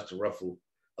is enough to ruffle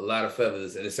a lot of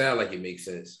feathers, and it sounds like it makes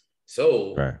sense.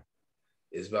 So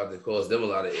it's about to cause them a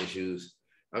lot of issues.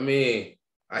 I mean,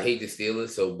 I hate the Steelers,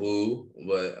 so boo.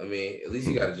 But I mean, at least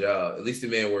he got a job. At least the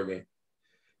man working.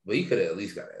 But he could have at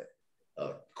least got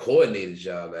a coordinated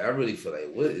job. Like, I really feel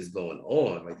like, what is going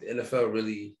on? Like the NFL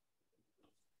really.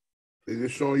 They're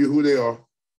just showing you who they are.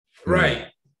 Right.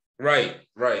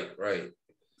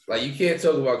 Like you can't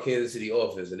talk about Kansas City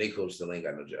offense and they coach still ain't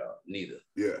got no job. Neither.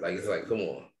 Yeah. Like it's like, come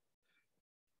on.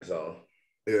 So.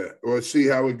 Yeah. Or see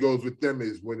how it goes with them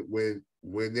is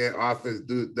when their offense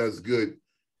does good,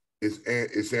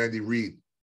 it's Andy Reid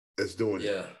that's doing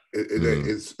it.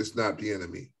 It's not the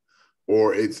enemy.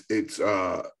 Or it's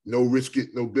no risk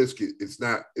it, no biscuit. It's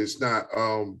not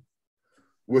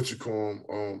what you call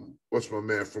him, what's my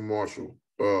man from Marshall?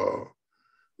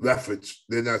 Leftwich.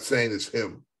 They're not saying it's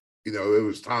him. It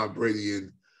was Tom Brady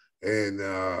and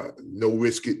no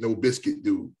risk it, no biscuit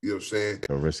dude. You know what I'm saying?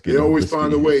 No risk it, they always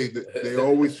find a way. They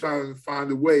always try to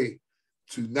find a way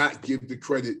to not give the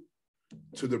credit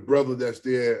to the brother that's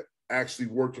there actually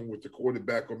working with the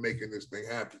quarterback or making this thing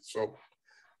happen. So,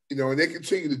 and they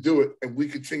continue to do it, and we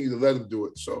continue to let them do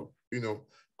it. So,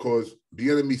 because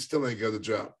the enemy still ain't got a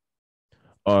job.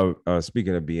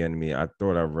 Speaking of the enemy, I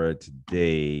thought I read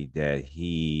today that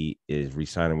he is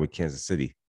re-signing with Kansas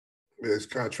City. Yeah, his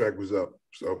contract was up.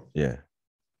 So yeah.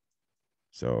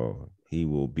 So he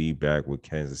will be back with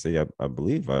Kansas City, I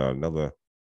believe, another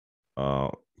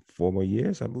 4 more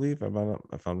years, I believe,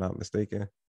 if I'm not mistaken.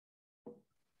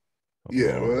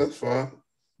 Yeah, well, that's fine.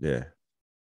 Yeah.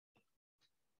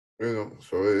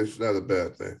 So it's not a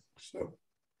bad thing. So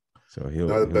he'll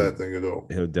not a bad thing at all.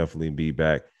 He'll definitely be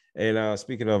back. And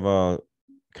speaking of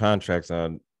contracts,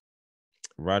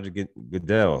 Roger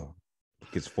Godell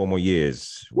gets 4 more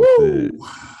years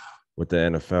with the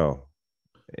NFL.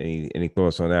 Any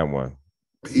thoughts on that one?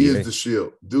 He is the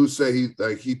shield. Dude say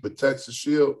he protects the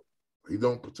shield. He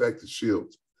don't protect the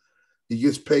shield. He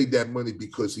gets paid that money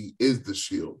because he is the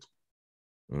shield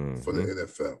for the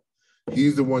NFL.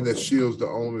 He's the one that shields the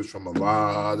owners from a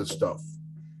lot of stuff.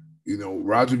 You know,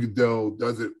 Roger Godell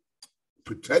doesn't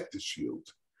protect the shield.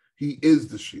 He is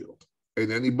the shield.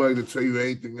 And anybody to tell you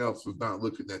anything else is not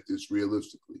looking at this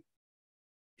realistically.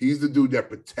 He's the dude that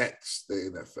protects the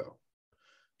NFL.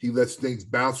 He lets things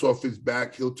bounce off his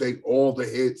back. He'll take all the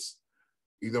hits.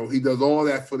 You know, he does all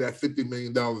that for that $50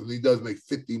 million, and he does make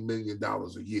 $50 million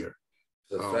a year.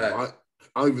 I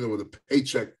don't even know what a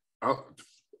paycheck, I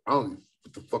don't even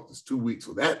what the fuck does 2 weeks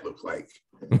of that look like?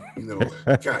 You know,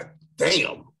 god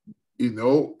damn. You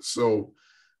know, so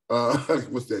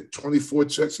what's that, 24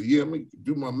 checks a year? I mean,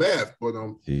 do my math, but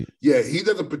yeah, he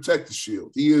doesn't protect the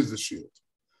shield. He is the shield.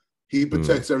 He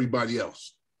protects everybody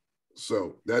else.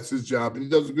 So that's his job, and he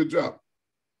does a good job.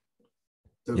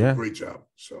 Does a great job.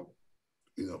 So,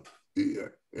 you know, yeah,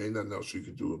 ain't nothing else you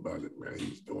can do about it, man.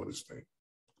 He's doing his thing.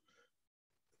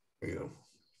 You know.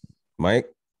 Mike?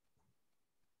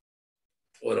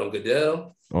 What, on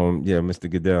Godell? Yeah, Mr.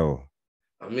 Godell.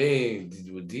 I mean,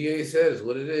 what DA says,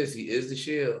 what it is, he is the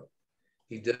shield.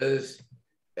 He does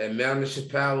admonish his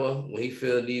power when he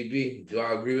feels need be. Do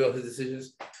I agree with all his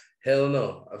decisions? Hell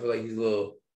no. I feel like he's a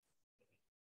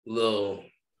little,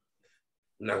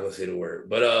 I'm not gonna say the word,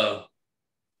 but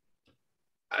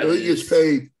he gets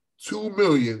paid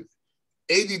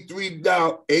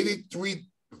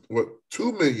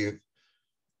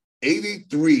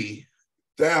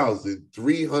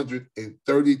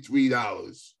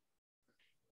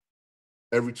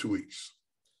every 2 weeks.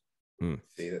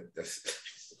 See,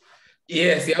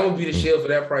 see, I would be the shield for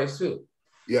that price too.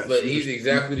 Yes, but he's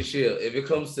exactly the shield. If it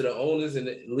comes to the owners and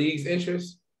the league's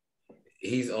interest,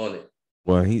 he's on it.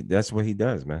 Well, that's what he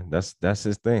does, man. That's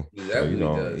his thing. Exactly, so, you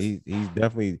know, he's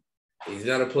definitely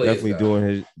not a player.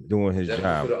 Definitely doing his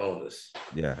job for the owners.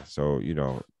 Yeah. So you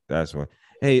know that's what.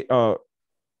 Hey,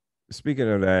 speaking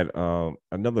of that,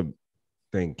 another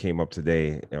thing came up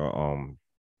today.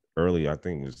 Early, I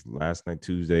think it was last night,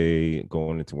 Tuesday,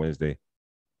 going into Wednesday.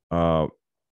 Troy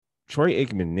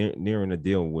Aikman nearing a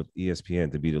deal with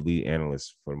ESPN to be the lead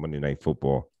analyst for Monday Night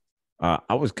Football.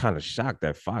 I was kind of shocked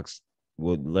that Fox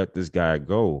would let this guy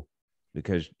go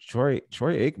because Troy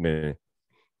Aikman,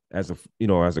 as a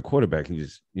quarterback, he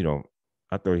was,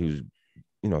 I thought he was,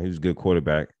 he was a good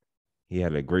quarterback. He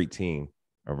had a great team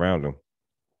around him.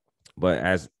 But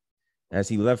as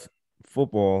he left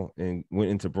football and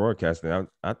went into broadcasting,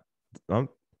 I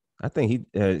think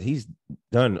he's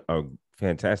done a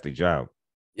fantastic job.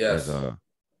 Yes.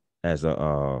 As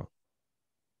a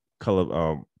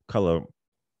color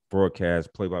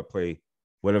broadcast, play-by-play,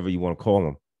 whatever you want to call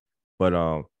them. But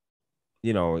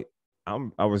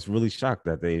I was really shocked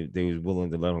that they was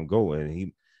willing to let him go,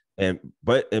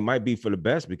 but it might be for the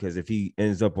best, because if he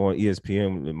ends up on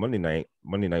ESPN Monday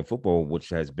Night Football, which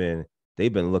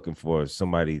they've been looking for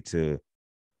somebody to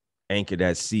anchor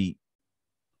that seat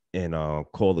and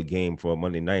call the game for a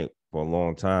Monday night for a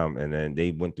long time, and then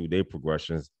they went through their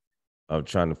progressions of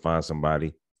trying to find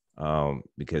somebody,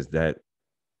 because the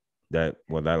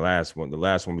last one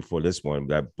before this one,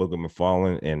 that Booger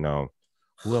McFarland and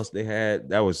who else they had,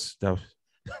 that was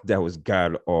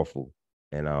god awful.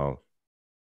 And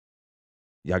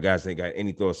y'all guys ain't got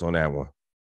any thoughts on that one?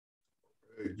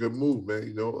 Good move,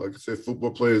 man. Like I said,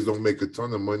 football players don't make a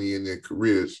ton of money in their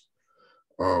careers.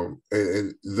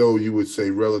 And though you would say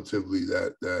relatively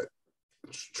that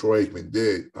Troy Aikman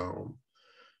did,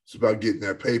 it's about getting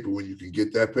that paper when you can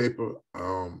get that paper.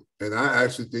 And I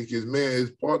actually think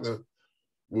his partner,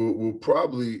 will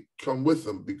probably come with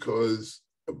him, because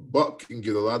Buck can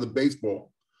get a lot of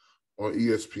baseball on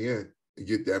ESPN and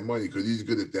get that money, because he's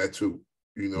good at that too.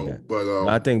 Yeah. But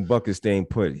I think Buck is staying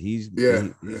put. He's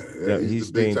a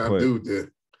big time dude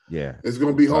there. Yeah, it's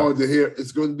going to be hard to hear.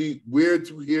 It's going to be weird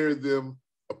to hear them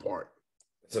apart.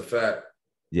 It's a fact.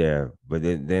 Yeah, but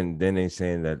then they're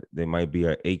saying that there might be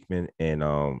an Aikman and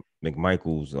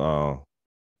McMichaels,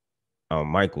 Al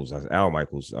Michaels,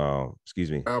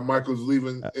 excuse me. Al Michaels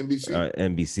leaving NBC.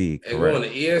 NBC, and correct. going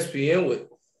to ESPN with.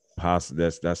 That's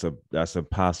a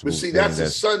possible. But see, that's a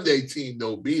Sunday team,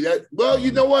 though.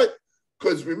 You know what?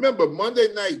 Because remember,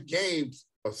 Monday night games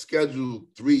are scheduled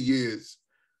 3 years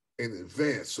in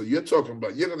advance. So you're talking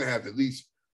about you're going to have at least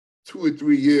 2 or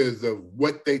 3 years of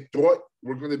what they thought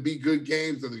were going to be good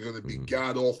games, and they're going to be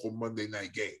god awful Monday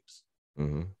night games.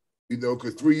 Mm-hmm.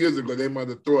 Because 3 years ago they might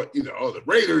have thought, the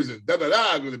Raiders and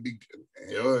are going to be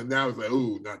good. And now it's like,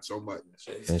 ooh, not so much.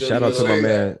 And shout out to my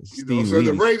man Steve. So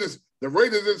the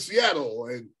Raiders in Seattle,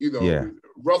 and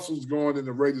Russell's gone, and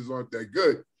the Raiders aren't that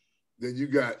good. Then you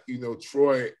got,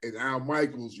 Troy and Al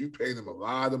Michaels. You pay them a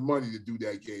lot of money to do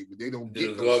that game, but they don't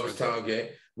get the no garbage Sunday. time game.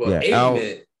 Well,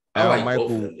 Aikman, I like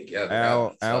both of them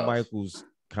together. Al Michaels'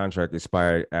 contract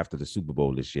expired after the Super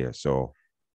Bowl this year, so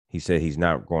he said he's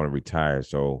not going to retire.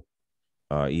 So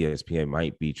ESPN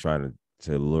might be trying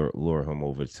to lure him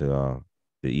over to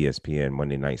the ESPN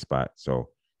Monday night spot. So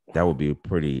that would be a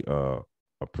pretty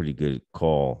good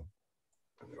call.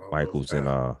 Michaels and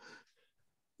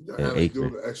ain't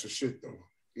doing the extra shit though.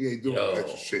 He ain't doing no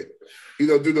extra shit. He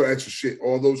don't do no extra shit.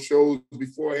 All those shows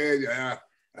beforehand, I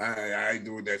ain't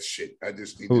doing that shit. I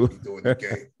just need to be doing the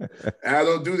game. I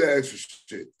don't do that extra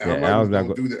shit. Al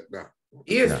don't do that now.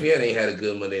 ESPN ain't had a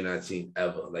good Monday night team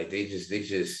ever. Like they just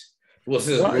since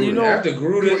Gruden, after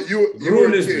Gruden,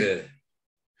 Gruden is bad.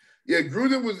 Yeah,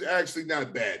 Gruden was actually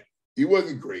not bad. He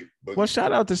wasn't great. But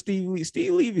shout out to Steve Levy.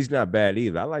 Steve Levy's not bad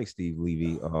either. I like Steve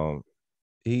Levy.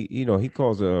 He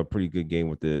calls a pretty good game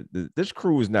with this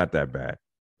crew is not that bad.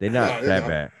 They're not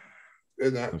bad.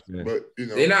 They're not, but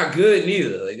they're not good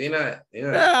neither. Like they're not.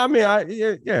 Yeah, I mean,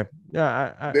 they're gonna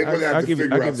have to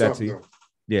figure out something. Though.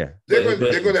 Yeah,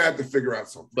 they're gonna have to figure out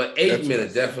something. But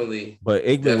Aikman definitely. But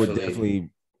Aikman would definitely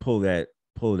pull that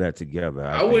together.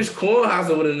 I wish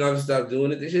Kornheiser would have never stopped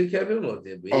doing it. They should have kept him up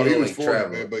there. But he was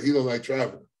traveling, man. But he don't like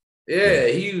traveling. Yeah,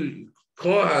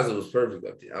 Kornheiser was perfect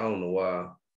up there. I don't know why.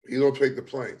 He don't take the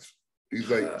planes. He's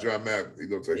like John Madden. He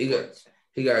don't take the planes.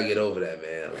 He gotta get over that,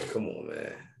 man. Like, come on,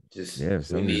 man.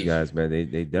 Some of these guys, man,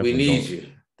 they definitely need you.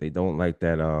 They don't like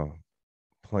that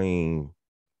plane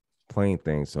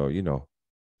thing. So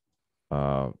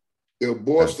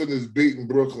Boston is beating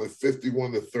Brooklyn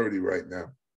 51-30 right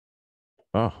now.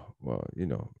 Oh well,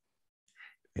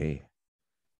 hey.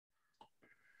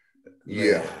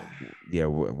 Yeah.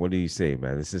 What do you say,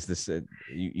 man? This is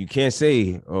you can't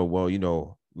say, oh well,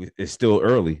 it's still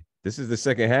early. This is the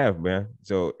second half, man.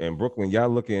 So in Brooklyn, y'all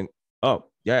looking up.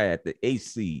 Y'all at the 8th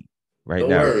seed right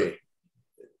now. Don't worry.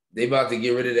 They about to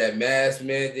get rid of that mask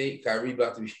mandate. Kyrie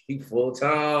about to be full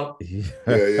time. Yeah.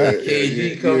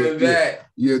 KD coming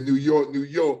back. Yeah, New York.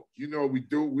 We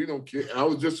don't care. I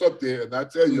was just up there, and I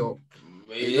tell you,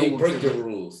 they break the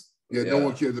rules. Yeah, no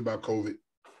one cares about COVID.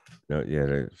 No, yeah,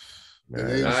 all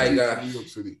right, guys. New York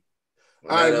City.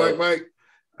 All right, Mike.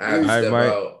 I have to step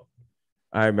out. All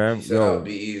right, man. It'll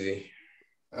be easy.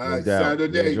 All right,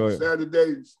 Saturdays.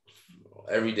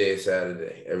 Every day is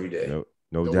Saturday. Every day.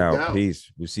 No doubt. Peace.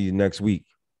 We'll see you next week.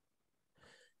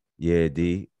 Yeah,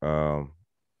 D. New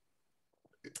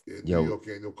York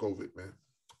ain't no COVID, man.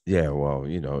 Yeah, well,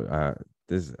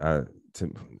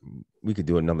 we could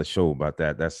do another show about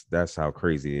that. That's how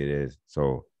crazy it is.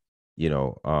 So,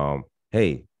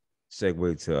 hey,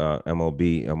 segue to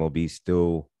MLB. MLB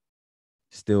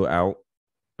still out.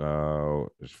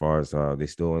 As far as they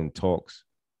still in talks.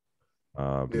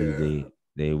 I believe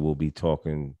they will be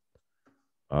talking.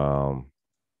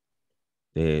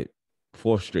 They had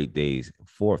fourth straight day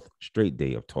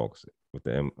of talks with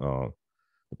the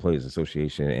Players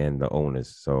Association and the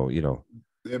owners. So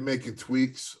they're making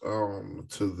tweaks to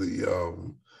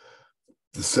the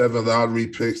 7 lottery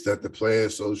picks that the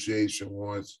Players Association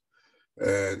wants,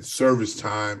 and service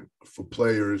time for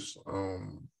players for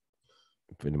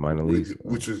the minor leagues,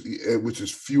 which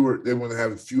is fewer. They want to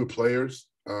have fewer players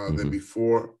than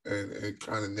before, and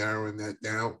kind of narrowing that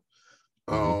down.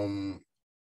 And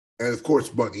of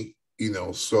course, money,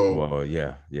 so. Well,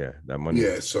 yeah, that money.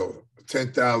 Yeah, so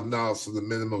 $10,000 for the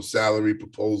minimum salary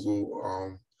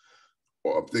proposal.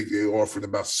 I think they offered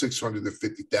about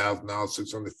 $650,000,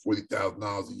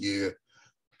 $640,000 a year,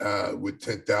 with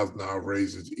 $10,000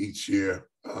 raises each year.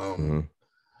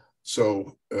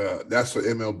 So that's what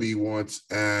MLB wants,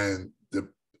 and the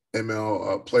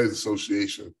Players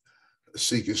Association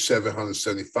seeking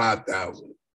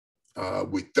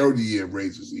 $775,000 with 30-year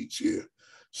raises each year.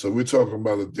 So we're talking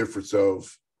about a difference of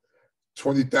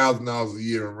 $20,000 a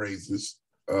year in raises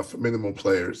for minimum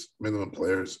players,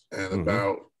 and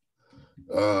about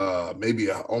maybe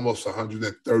almost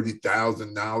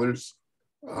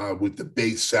 $130,000 with the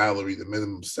base salary, the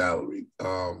minimum salary.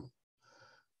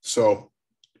 So,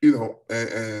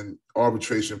 and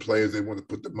arbitration players, they want to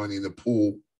put the money in the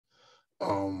pool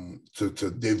to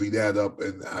divvy that up,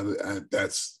 and I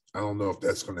don't know if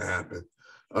that's going to happen.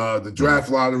 The draft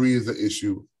lottery is an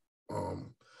issue,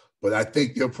 but I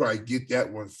think they'll probably get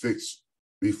that one fixed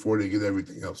before they get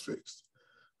everything else fixed.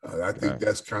 I think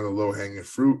that's kind of low-hanging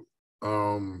fruit.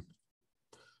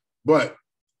 But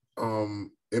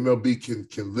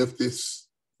MLB can lift this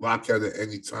lockout at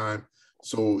any time.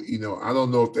 So, I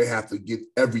don't know if they have to get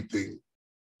everything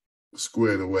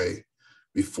squared away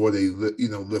before they,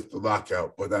 lift the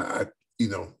lockout. But I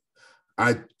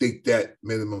I think that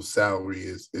minimum salary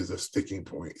is a sticking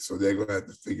point. So they're going to have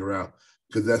to figure out,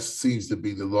 because that seems to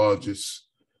be the largest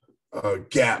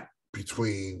gap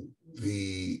between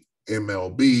the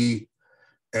MLB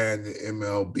and the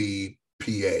MLB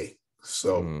PA.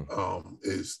 So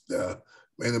is the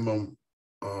minimum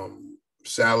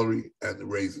salary and the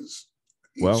raises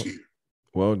each year.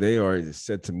 Well, they are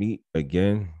set to meet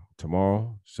again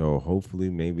tomorrow. So hopefully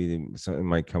maybe something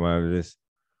might come out of this.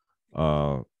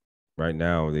 Right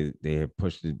now, they have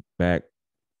pushed it back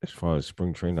as far as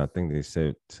spring training. I think they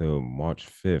said till March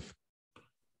 5th.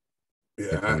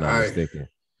 Yeah, if I'm not mistaken.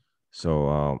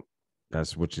 So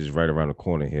that's which is right around the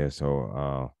corner here.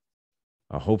 So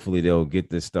hopefully they'll get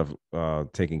this stuff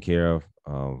taken care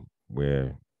of,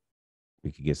 where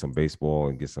we could get some baseball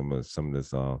and get some of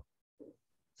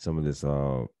this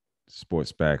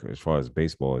sports back as far as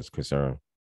baseball is concerned.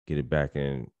 Get it back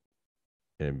and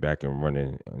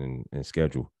running and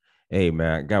schedule. Hey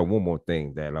man, I got one more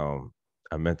thing that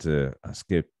I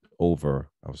skipped over.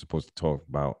 I was supposed to talk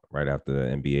about right after the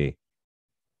NBA.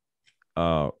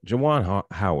 Juwan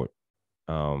Howard,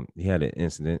 he had an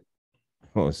incident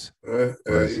on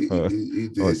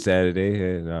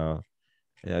Saturday, and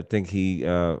I think he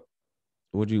what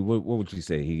would you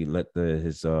say? He let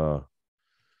his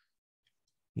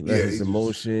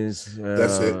emotions.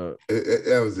 That's it.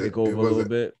 That was it. Take over a little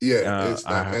bit. Yeah,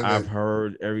 I've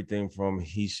heard everything from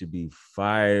he should be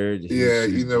fired.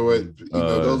 You know what?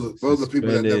 Those are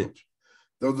people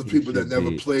that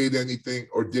never played anything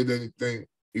or did anything.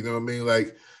 You know what I mean?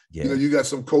 Like, you got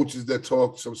some coaches that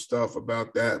talk some stuff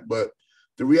about that, but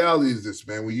the reality is this,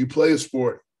 man. When you play a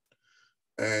sport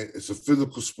and it's a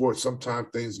physical sport, sometimes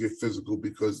things get physical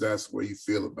because that's the way you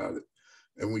feel about it.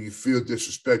 And when you feel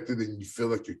disrespected and you feel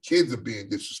like your kids are being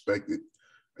disrespected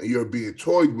and you're being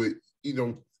toyed with,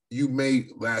 you may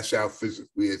lash out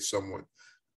physically at someone.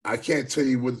 I can't tell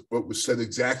you what was said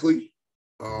exactly,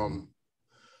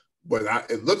 but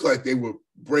it looked like they were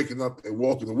breaking up and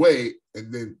walking away,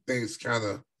 and then things kind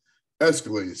of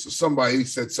escalated. So somebody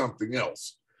said something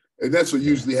else. And that's what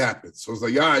usually happens. So it's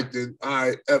like, all right, then,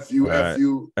 F you, and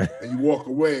you walk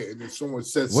away, and then someone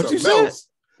says something else.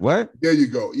 What? There you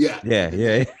go. Yeah.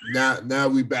 Yeah. Now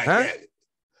we back at it.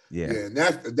 Yeah. And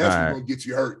that's what's gonna get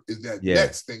you hurt, is that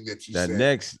next thing that you said.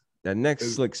 That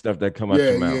next slick stuff that come out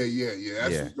your mouth. Yeah.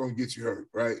 That's what's gonna get you hurt,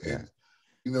 right? Yeah.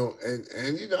 And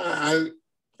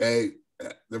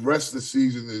the rest of the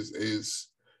season is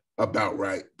about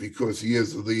right, because he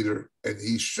is the leader and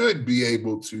he should be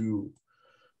able to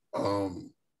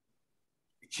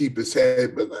keep his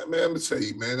head. But man, I'm gonna tell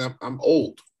you, man, I'm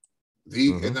old.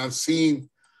 And I've seen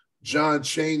John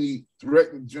Chaney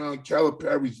threaten John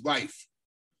Calipari's life.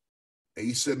 And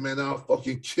he said, man, I'll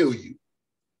fucking kill you.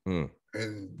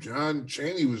 And John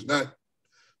Chaney was not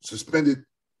suspended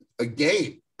a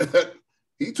game.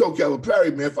 He told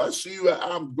Calipari, man, if I see you,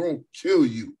 I'm going to kill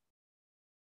you.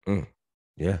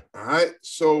 Yeah. All right.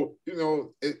 So,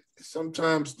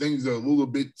 sometimes things are a little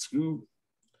bit too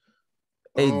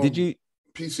did you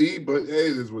PC, but hey,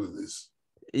 it is what it is.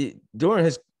 During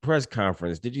his press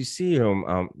conference, did you see him?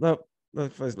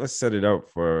 Let's set it up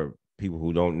for people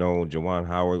who don't know. Juwan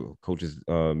Howard coaches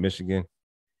Michigan.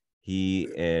 He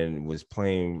was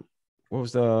playing. What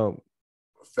was the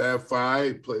Fab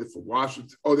Five? Played for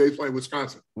Washington. Oh, they played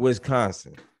Wisconsin.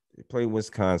 They played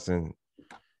Wisconsin,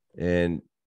 and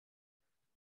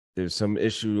there's some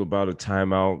issue about a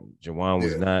timeout. Juwan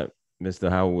was not. Mr.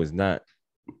 Howard was not.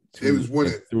 It was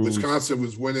winning. Wisconsin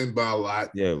was winning by a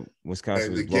lot. Yeah,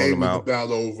 Wisconsin was blowing them out. The game was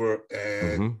about over,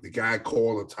 and the guy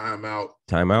called a timeout.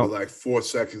 With like 4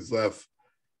 seconds left.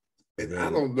 And I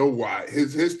don't know why.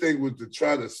 His thing was to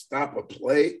try to stop a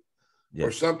play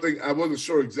or something. I wasn't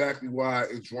sure exactly why.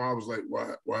 And Juwan was like,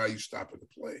 why are you stopping the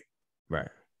play? Right.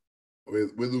 We're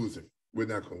losing. We're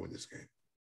not going to win this game.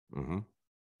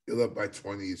 You're up by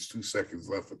 20. It's 2 seconds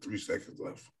left or 3 seconds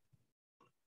left.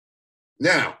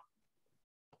 Now,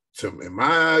 so in my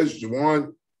eyes,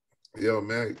 Juwan,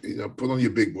 man, put on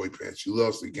your big boy pants. You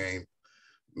lost the game.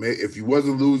 If you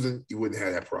wasn't losing, you wouldn't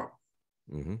have that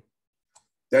problem.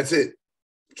 That's it.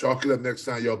 Chalk it up next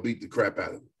time y'all beat the crap out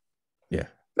of them. Yeah.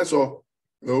 That's all.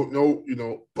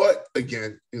 No, but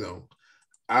again,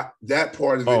 that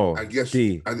part of it, I guess.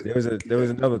 There was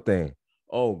another thing.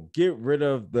 Get rid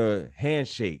of the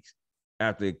handshakes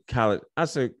after college. I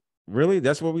said, really?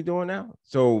 That's what we're doing now?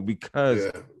 So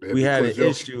because we had an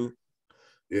issue,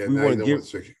 we want to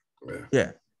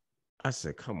get. I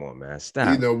said, come on, man,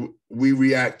 stop. We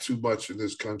react too much in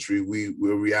this country.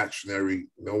 We're reactionary.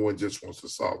 No one just wants to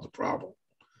solve the problem.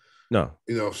 No.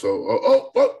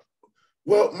 So,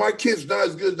 well, my kid's not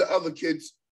as good as the other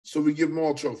kids. so we give them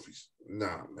all trophies.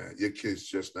 Nah, man, your kid's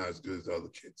just not as good as the other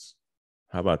kids.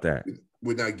 How about that?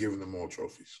 We're not giving them all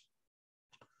trophies.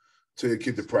 Tell your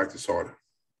kid to practice harder.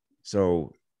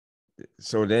 So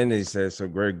then they said, so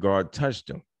Greg Gard touched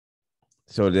him.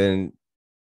 So then,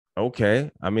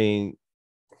 okay. I mean,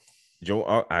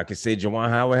 I could say Juwan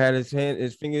Howard had his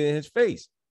finger in his face.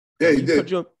 Yeah, he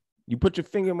did. You put your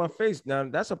finger in my face. Now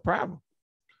that's a problem.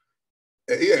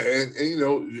 Yeah, and you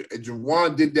know,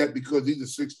 Juwan did that because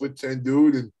he's a 6'10"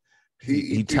 dude, and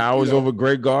he towers over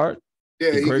Greg Gard.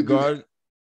 Yeah, Greg Gard.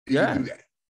 He could do that.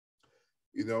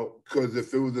 You know, because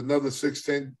if it was another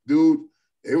 6'10" dude,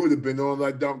 it would have been on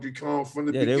like Donkey Kong from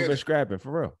the beginning. They would have been scrapping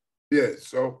for real. Yeah,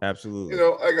 so absolutely. You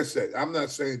know, like I said, I'm not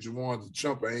saying Juwan's a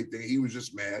chump or anything. He was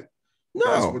just mad. No,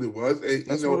 that's what it was. And,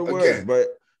 that's what it was. But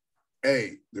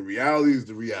hey, the reality is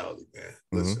the reality, man.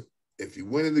 Listen, if you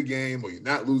win in the game or you're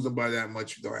not losing by that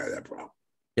much, you don't have that problem.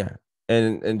 Yeah,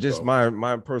 and just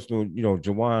my personal, you know,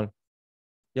 Juwan,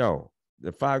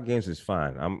 the 5 games is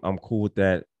fine. I'm cool with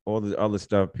that. All the other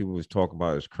stuff people was talking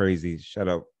about is crazy. Shut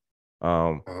up.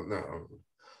 No.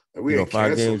 We ain't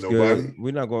 5 games nobody. Good.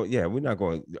 We're not going. Yeah, we're not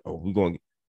going. Oh, we're going.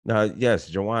 Now, yes,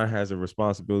 Juwan has a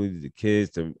responsibility to the kids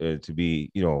to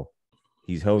be, you know,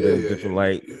 he's held in a different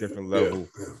light, different level,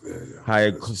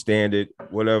 higher standard,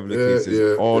 whatever the case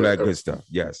is, all that good stuff.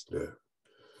 Yes. Yeah.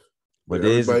 But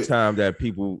there is a time that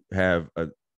people have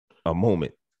a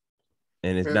moment,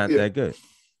 and it's not that good.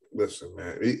 Listen,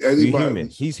 man.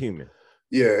 He's human.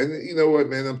 Yeah, and you know what,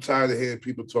 man? I'm tired of hearing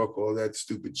people talk all that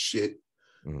stupid shit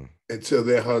until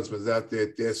their husband's out there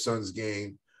at their son's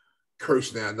game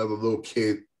cursing at another little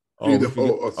kid. Man,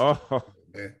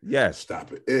 yes.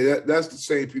 Stop it. That's the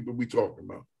same people we talking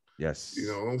about. Yes. You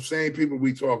know, the same people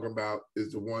we talking about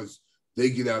is the ones they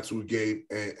get out to a game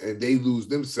and they lose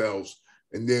themselves.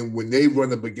 And then when they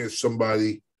run up against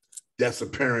somebody that's a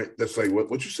parent that's like,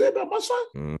 what you say about my son?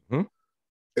 Mm-hmm.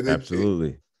 And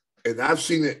absolutely. And I've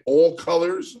seen it all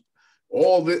colors,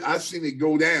 all that. I've seen it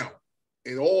go down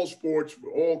in all sports,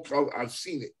 all colors. I've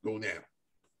seen it go down.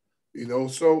 You know,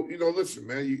 so you know, listen,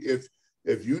 man.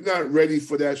 If you're not ready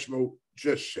for that smoke,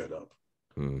 just shut up.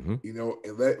 Mm-hmm. You know,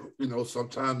 and let you know.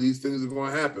 Sometimes these things are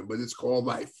going to happen, but it's called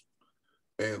life,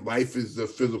 and life is a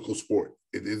physical sport.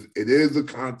 It is a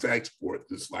contact sport.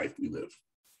 This life we live.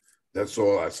 That's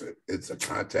all I said. It's a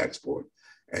contact sport.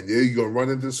 And there you're going to run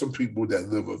into some people that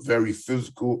live a very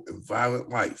physical and violent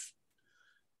life.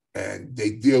 And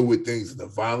they deal with things in a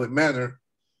violent manner,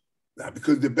 not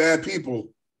because they're bad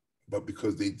people, but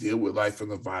because they deal with life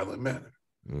in a violent manner.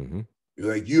 Mm-hmm.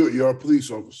 You're like, you're a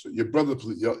police officer, your brother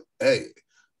police. Hey,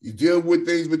 you deal with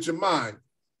things with your mind,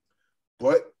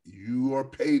 but you are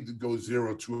paid to go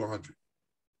 0 to 100.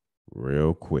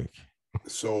 Real quick.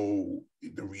 So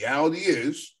the reality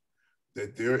is,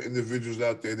 that there are individuals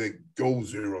out there that go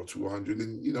 0 to 100,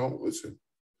 and you know, listen,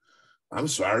 I'm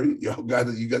sorry, you got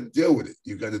to deal with it.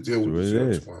 You got to deal with the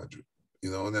 0 to 100,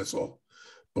 you know, and that's all.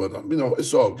 But you know,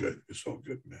 it's all good. It's all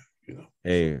good, man. You know.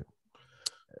 Hey,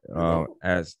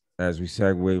 as we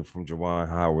segue from Juwan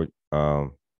Howard,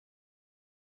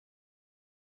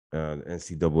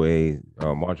 NCAA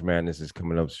March Madness is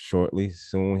coming up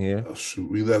soon here. Oh,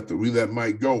 shoot, we let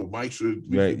Mike go. Mike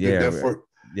should get that for.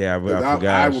 Yeah, I forgot.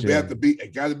 I would have to be. I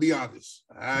got to be honest.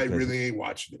 I really ain't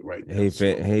watching it right now.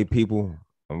 Hey, people,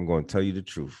 I'm going to tell you the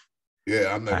truth.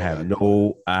 Yeah, I'm not. I have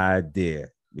no idea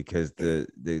because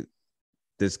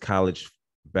this college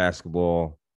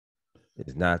basketball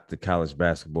is not the college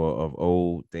basketball of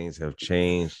old. Things have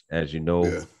changed, as you know.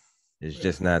 Yeah. It's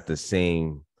just not the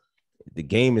same. The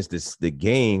game is the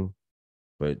game,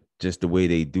 but just the way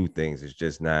they do things is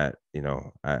just not. You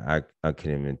know, I can't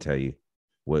even tell you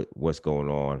what's going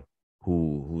on,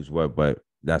 who's what, but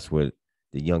that's what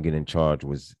the youngin in charge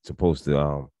was supposed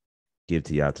to give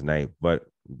to y'all tonight, but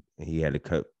he had to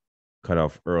cut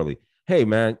off early. Hey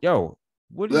man,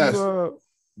 what do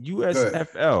you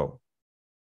USFL?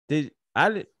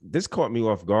 This caught me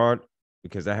off guard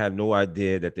because I had no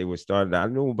idea that they were starting. I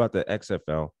knew about the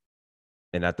XFL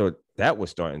and I thought that was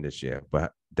starting this year,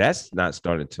 but that's not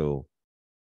starting until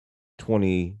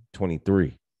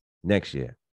 2023 next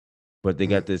year. But they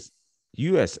got this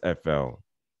USFL.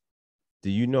 Do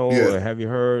you know? Yeah. Have you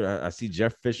heard? I see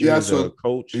Jeff Fisher is a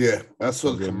coach. Yeah, I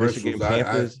saw the commercials.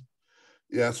 I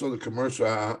saw the commercial.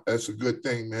 That's a good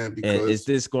thing, man. Because and is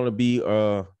this going to be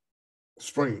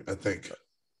spring? I think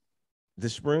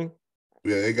this spring.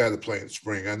 Yeah, they got to play in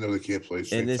spring. I know they can't play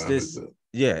spring. And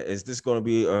is this going to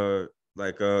be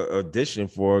like a audition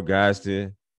for guys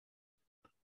to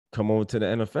come over to the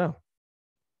NFL?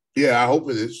 Yeah, I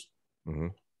hope it is. Mm-hmm.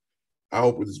 I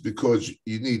hope it is because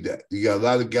you need that. You got a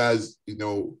lot of guys, you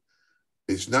know,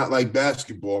 It's not like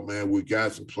basketball, man, where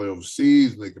guys can play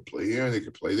overseas and they can play here and they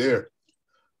can play there.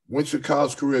 Once your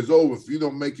college career is over, if you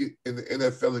don't make it in the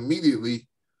NFL immediately,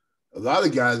 a lot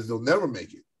of guys, they'll never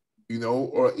make it,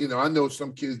 or, I know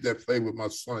some kids that play with my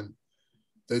son,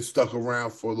 they stuck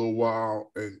around for a little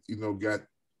while and, got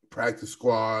practice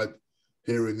squad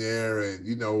here and there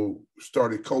and,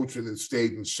 started coaching and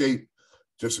stayed in shape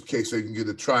just in case they can get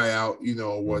a tryout,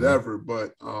 or whatever.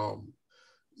 But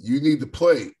you need to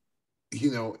play,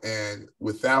 and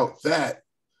without that,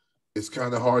 it's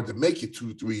kind of hard to make it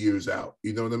 2-3 years out.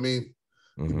 You know what I mean?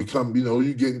 You become,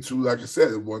 you get into, like I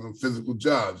said, one of them physical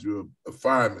jobs. You're a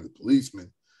fireman, a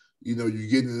policeman. You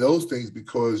get into those things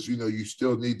because, you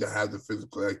still need to have the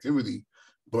physical activity,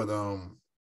 but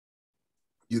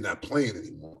you're not playing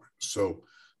anymore. So,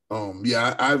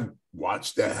 I've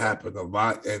watched that happen a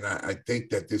lot, and I think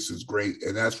that this is great.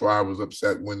 And that's why I was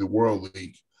upset when the World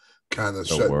League kind of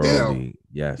shut down.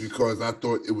 Yes. Because I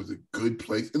thought it was a good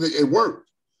place. And it worked.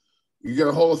 You got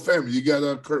a Hall of Famer. You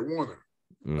got Kurt Warner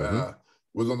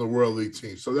was on the World League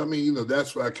team. So, I mean,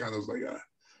 that's why I kind of was like,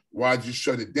 why'd you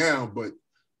shut it down? But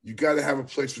you got to have a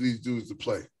place for these dudes to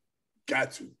play.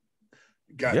 Got to.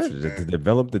 To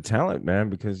develop the talent, man,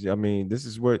 because, I mean, this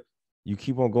is what you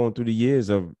keep on going through the years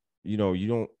of,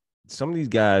 some of these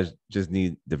guys just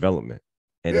need development.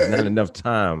 And there's not enough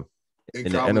time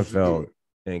in the NFL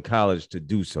and college to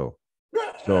do so.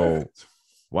 So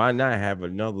why not have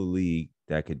another league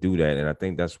that could do that? And I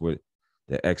think that's what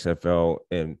the XFL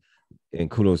and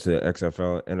kudos to the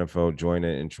XFL, NFL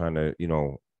joining and trying to,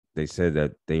 they said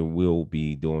that they will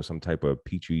be doing some type of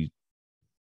petri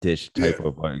dish type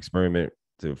of experiment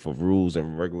for rules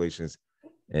and regulations,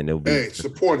 and they'll be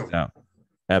support them.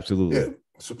 Absolutely,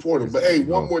 support them. But hey,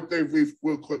 one more thing,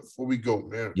 real quick before we go,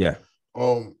 man. Yeah.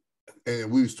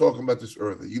 And we was talking about this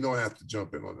earlier. You don't have to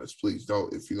jump in on this, please.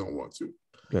 Don't if you don't want to.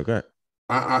 Yeah, go ahead.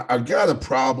 I got a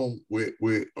problem with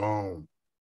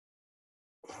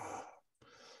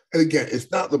and again, it's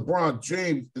not LeBron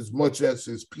James as much as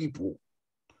his people.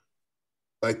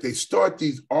 Like, they start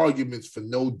these arguments for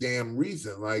no damn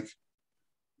reason. Like,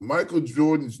 Michael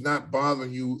Jordan's not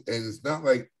bothering you, and it's not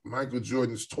like Michael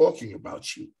Jordan's talking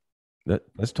about you.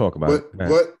 Let's talk about it.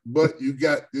 But you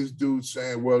got this dude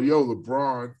saying, well,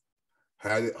 LeBron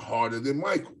had it harder than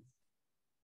Michael.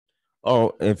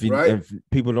 Oh, if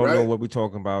people don't know what we're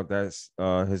talking about, that's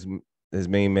his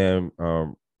main man,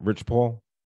 Rich Paul.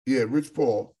 Yeah, Rich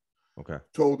Paul. Okay.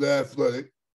 Told The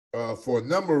Athletic for a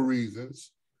number of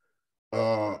reasons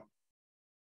that,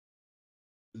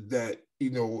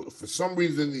 for some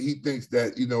reason he thinks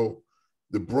that,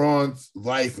 LeBron's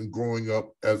life and growing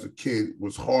up as a kid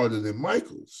was harder than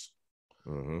Michael's.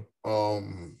 And,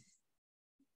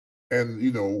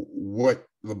 what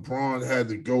LeBron had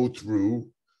to go through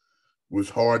was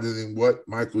harder than what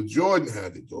Michael Jordan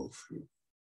had to go through.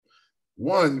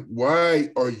 One, why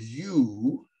are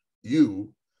you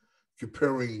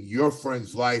comparing your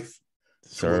friend's life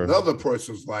to another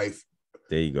person's life?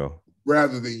 There you go.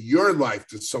 Rather than your life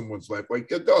to someone's life. Like,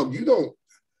 dog, you don't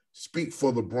speak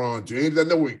for LeBron James. I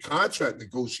know in contract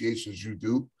negotiations you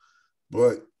do,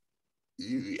 but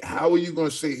how are you going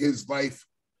to say his life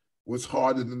was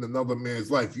harder than another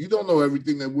man's life? You don't know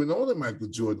everything that went on in Michael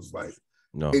Jordan's life.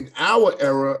 No. In our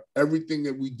era, everything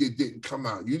that we did didn't come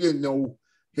out. You didn't know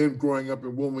him growing up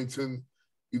in Wilmington,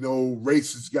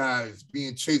 racist guys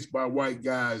being chased by white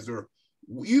guys, or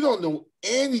you don't know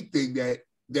anything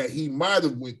that he might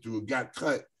have went through, got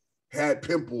cut, had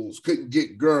pimples, couldn't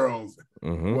get girls,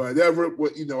 whatever,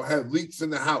 had leaks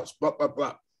in the house, blah, blah,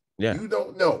 blah. Yeah. You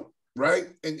don't know, right?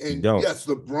 And yes,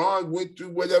 LeBron went through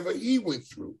whatever he went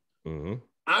through.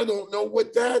 I don't know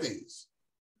what that is.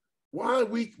 Why are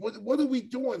what are we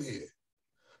doing here?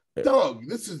 Doug,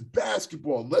 this is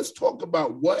basketball. Let's talk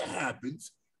about what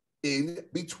happens in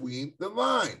between the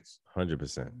lines.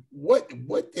 100%. What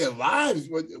their lives,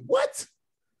 what?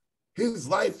 His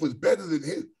life was better than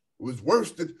his, was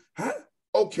worse than,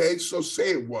 okay, so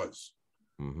say it was.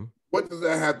 What does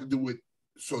that have to do with,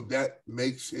 so that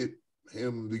makes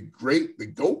him the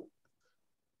GOAT?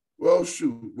 Well,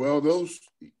 shoot. Well, those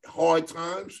hard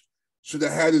times should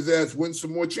have had his ass win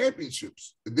some more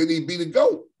championships. And then he'd be the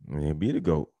GOAT. He'd be the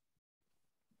GOAT.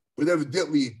 But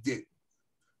evidently it didn't,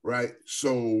 right?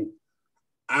 So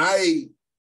I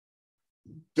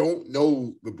don't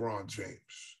know LeBron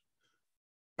James.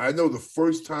 I know the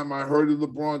first time I heard of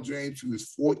LeBron James, he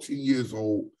was 14 years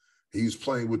old. He was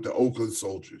playing with the Oakland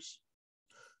Soldiers.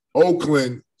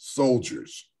 Oakland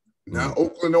Soldiers. Not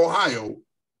Oakland, Ohio.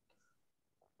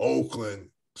 Oakland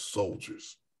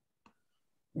Soldiers.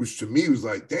 Which to me was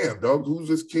like, damn, dog, who's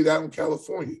this kid out in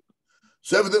California?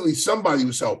 So evidently somebody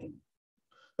was helping him.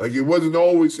 Like it wasn't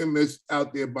always him that's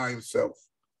out there by himself.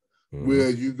 Mhm. Where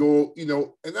you go,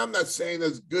 and I'm not saying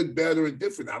that's good, bad, or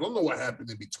indifferent. I don't know what happened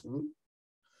in between.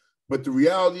 But the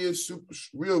reality is super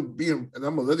real being, and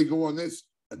I'm gonna let it go on this.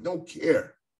 I don't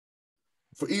care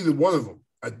for either one of them.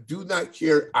 I do not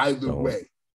care either way.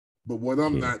 But what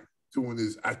I'm not doing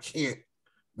is I can't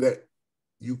let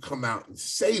you come out and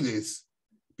say this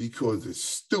because it's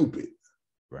stupid.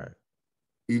 Right.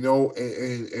 And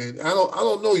I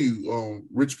don't know you,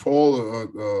 Rich Paul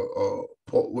or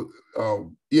Paul.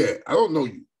 I don't know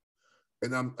you,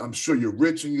 and I'm sure you're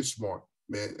rich and you're smart,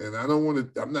 man. And I don't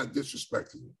want to. I'm not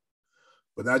disrespecting you,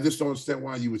 but I just don't understand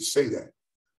why you would say that.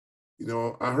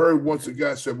 I heard once a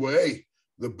guy said, "Well, hey,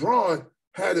 LeBron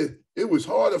had it. It was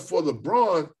harder for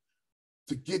LeBron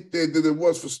to get there than it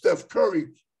was for Steph Curry."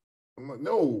 I'm like,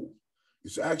 no,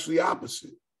 it's actually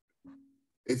opposite.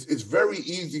 It's very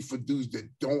easy for dudes that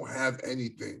don't have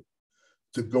anything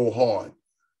to go hard.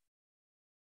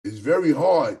 It's very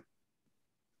hard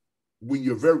when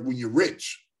you're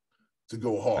rich to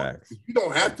go hard. You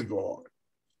don't have to go hard.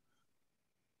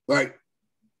 Like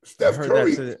Steph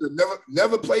Curry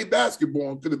never played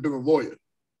basketball and could have been a lawyer,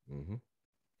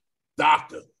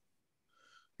 doctor.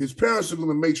 His parents are going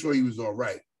to make sure he was all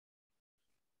right.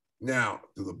 Now,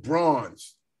 the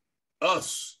LeBrons,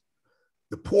 us,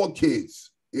 the poor kids,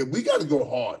 we got to go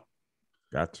hard.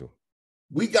 Got to.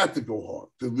 We got to go hard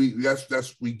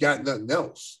because we got nothing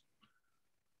else.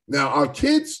 Now, our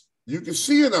kids, you can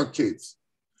see in our kids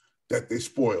that they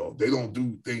spoil. They don't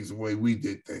do things the way we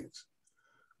did things.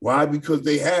 Why? Because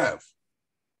they have.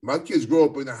 My kids grow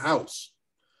up in a house.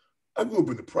 I grew up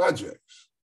in the projects.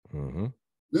 New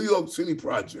York City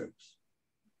projects.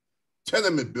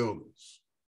 Tenement buildings.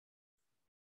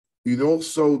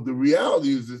 So the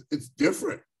reality is it's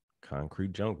different.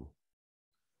 Concrete jungle.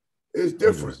 It's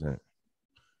different. 100%.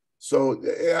 So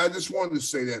I just wanted to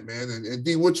say that, man. And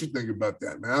D, what you think about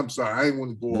that, man? I'm sorry, I didn't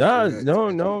want to go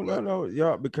off. No,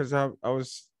 yeah, because I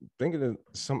was thinking of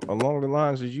some along the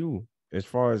lines of you as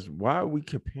far as why are we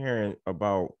comparing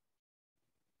about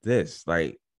this?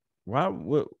 Like, why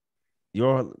would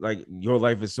your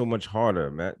life is so much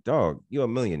harder, man? Dog, you're a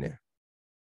millionaire.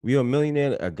 You're a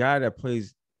millionaire, a guy that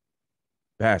plays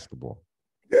basketball.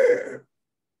 Yeah.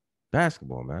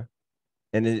 Basketball, man.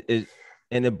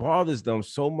 And it bothers them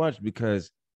so much because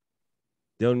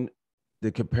the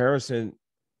comparison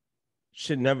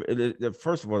should never,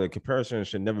 first of all, the comparison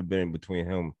should never been between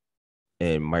him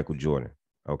and Michael Jordan.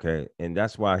 Okay. And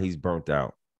that's why he's burnt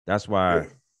out. That's why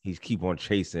he's keep on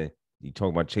chasing. You talk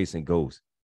about chasing ghosts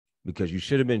because you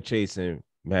should have been chasing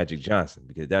Magic Johnson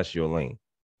because that's your lane.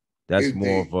 That's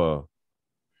more of a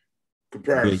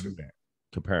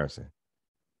comparison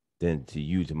than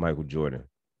to Michael Jordan.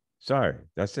 Sorry,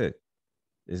 that's it.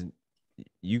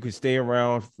 You could stay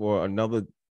around for another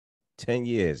 10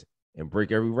 years and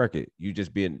break every record. You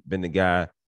just been the guy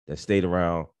that stayed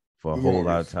around for a whole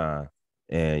lot of time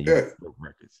and you broke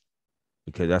records.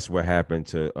 Because that's what happened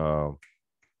to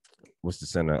what's the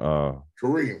center?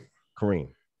 Kareem.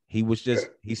 He was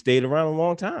he stayed around a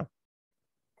long time.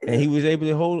 And he was able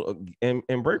to hold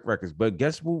and break records. But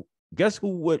guess who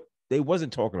what they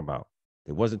wasn't talking about?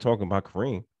 They wasn't talking about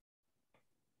Kareem.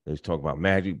 They was talking about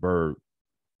Magic, Bird,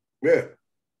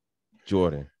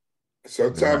 Jordan.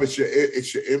 Sometimes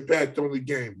it's your impact on the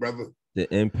game, brother.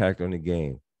 The impact on the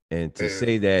game. And to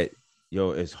say that,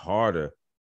 it's harder.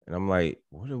 And I'm like,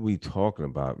 what are we talking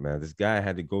about, man? This guy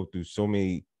had to go through so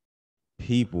many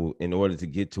people in order to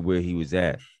get to where he was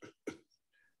at.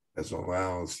 That's all I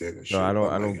don't understand. No,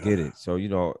 I don't get it. So,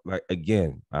 like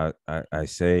again, I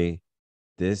say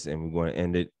this and we're going to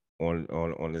end it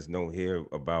on this note here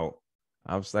about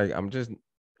I was like, I'm just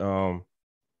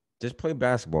play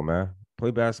basketball, man.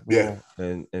 Play basketball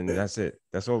and that's it.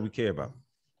 That's all we care about.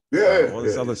 All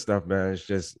this other stuff, man, it's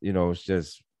just,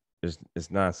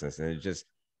 it's nonsense. And it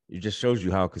just shows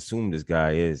you how consumed this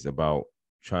guy is about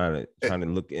trying to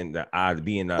look in the eye,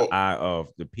 be in the eye of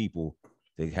the people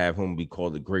to have him be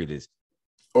called the greatest.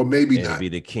 Or maybe and not. Be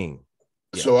the king.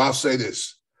 Yeah. So I'll say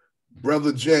this.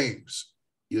 Brother James,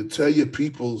 you tell your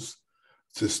peoples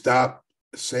to stop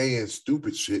saying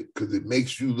stupid shit because it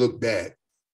makes you look bad.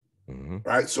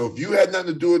 Right? So if you had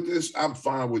nothing to do with this, I'm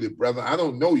fine with it, brother. I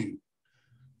don't know you.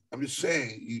 I'm just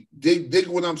saying, you dig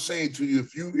what I'm saying to you.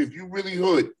 If you really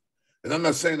hood, and I'm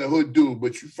not saying the hood dude,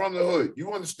 but you're from the hood,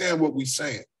 you understand what we're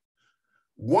saying.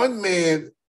 One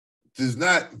man does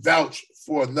not vouch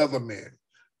for another man.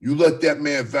 You let that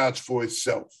man vouch for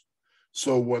itself.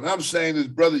 So what I'm saying is,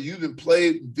 brother, you done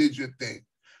played and did your thing.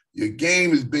 Your game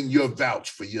has been your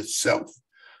vouch for yourself.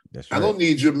 That's right. I don't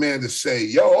need your man to say,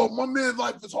 yo, my man's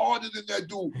life is harder than that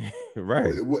dude.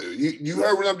 Right. You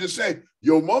heard what I'm just saying?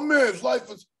 Yo, my man's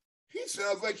life is, he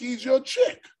sounds like he's your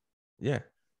chick. Yeah.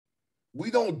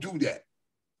 We don't do that.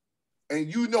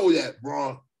 And you know that,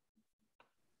 bro.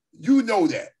 You know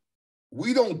that.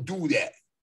 We don't do that.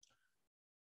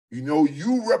 You know,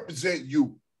 you represent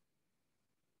you.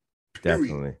 Period.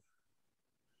 Definitely.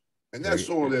 And that's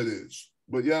all that is.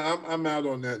 But yeah, I'm out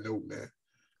on that note, man.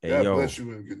 Hey, God bless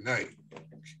you and good night.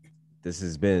 This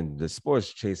has been the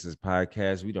Sports Chasers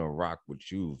podcast. We don't rock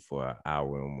with you for an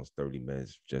hour, almost 30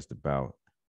 minutes, just about.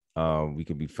 We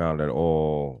can be found at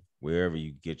all wherever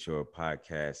you get your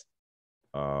podcast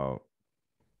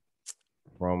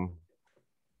from.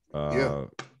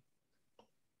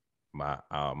 My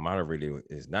moderator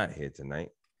is not here tonight,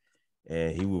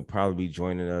 and he will probably be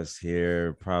joining us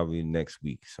here probably next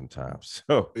week sometime.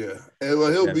 So yeah, and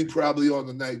he'll be probably on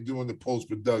the night doing the post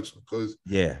production because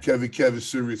Kevin's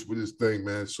serious with his thing,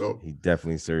 man. So he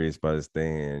definitely serious about his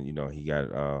thing, and you know he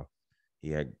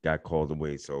got called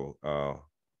away. So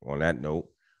on that note,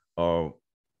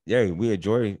 we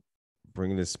enjoy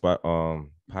bringing this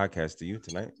podcast to you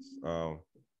tonight.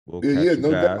 We'll catch you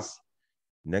guys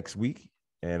next week.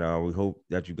 And we hope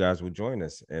that you guys will join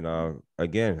us. And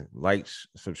again, like,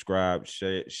 subscribe,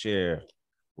 share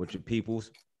with your peoples.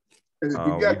 And if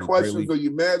you got questions or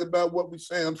you're mad about what we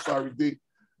say, I'm sorry, D.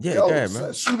 Yeah, yo,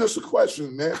 man. Shoot us a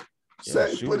question, man.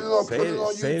 Put it on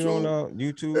YouTube. Say it on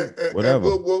YouTube, and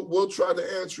whatever. And we'll try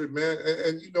to answer it, man.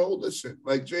 And you know, listen,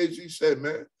 like Jay-Z said,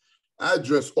 man, I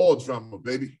address all drama,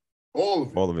 baby. All of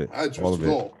it. All of it. I address it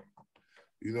all.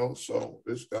 You know, so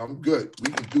I'm good.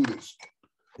 We can do this.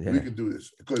 Yeah. We can do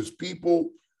this because people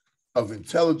of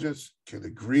intelligence can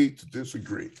agree to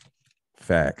disagree.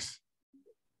 Facts.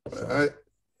 All right.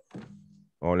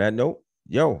 On that note,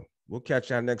 we'll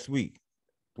catch y'all next week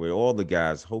with all the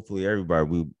guys. Hopefully,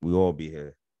 everybody, we all be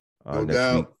here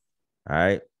next week. All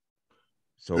right.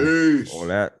 So on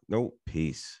that note,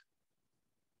 peace.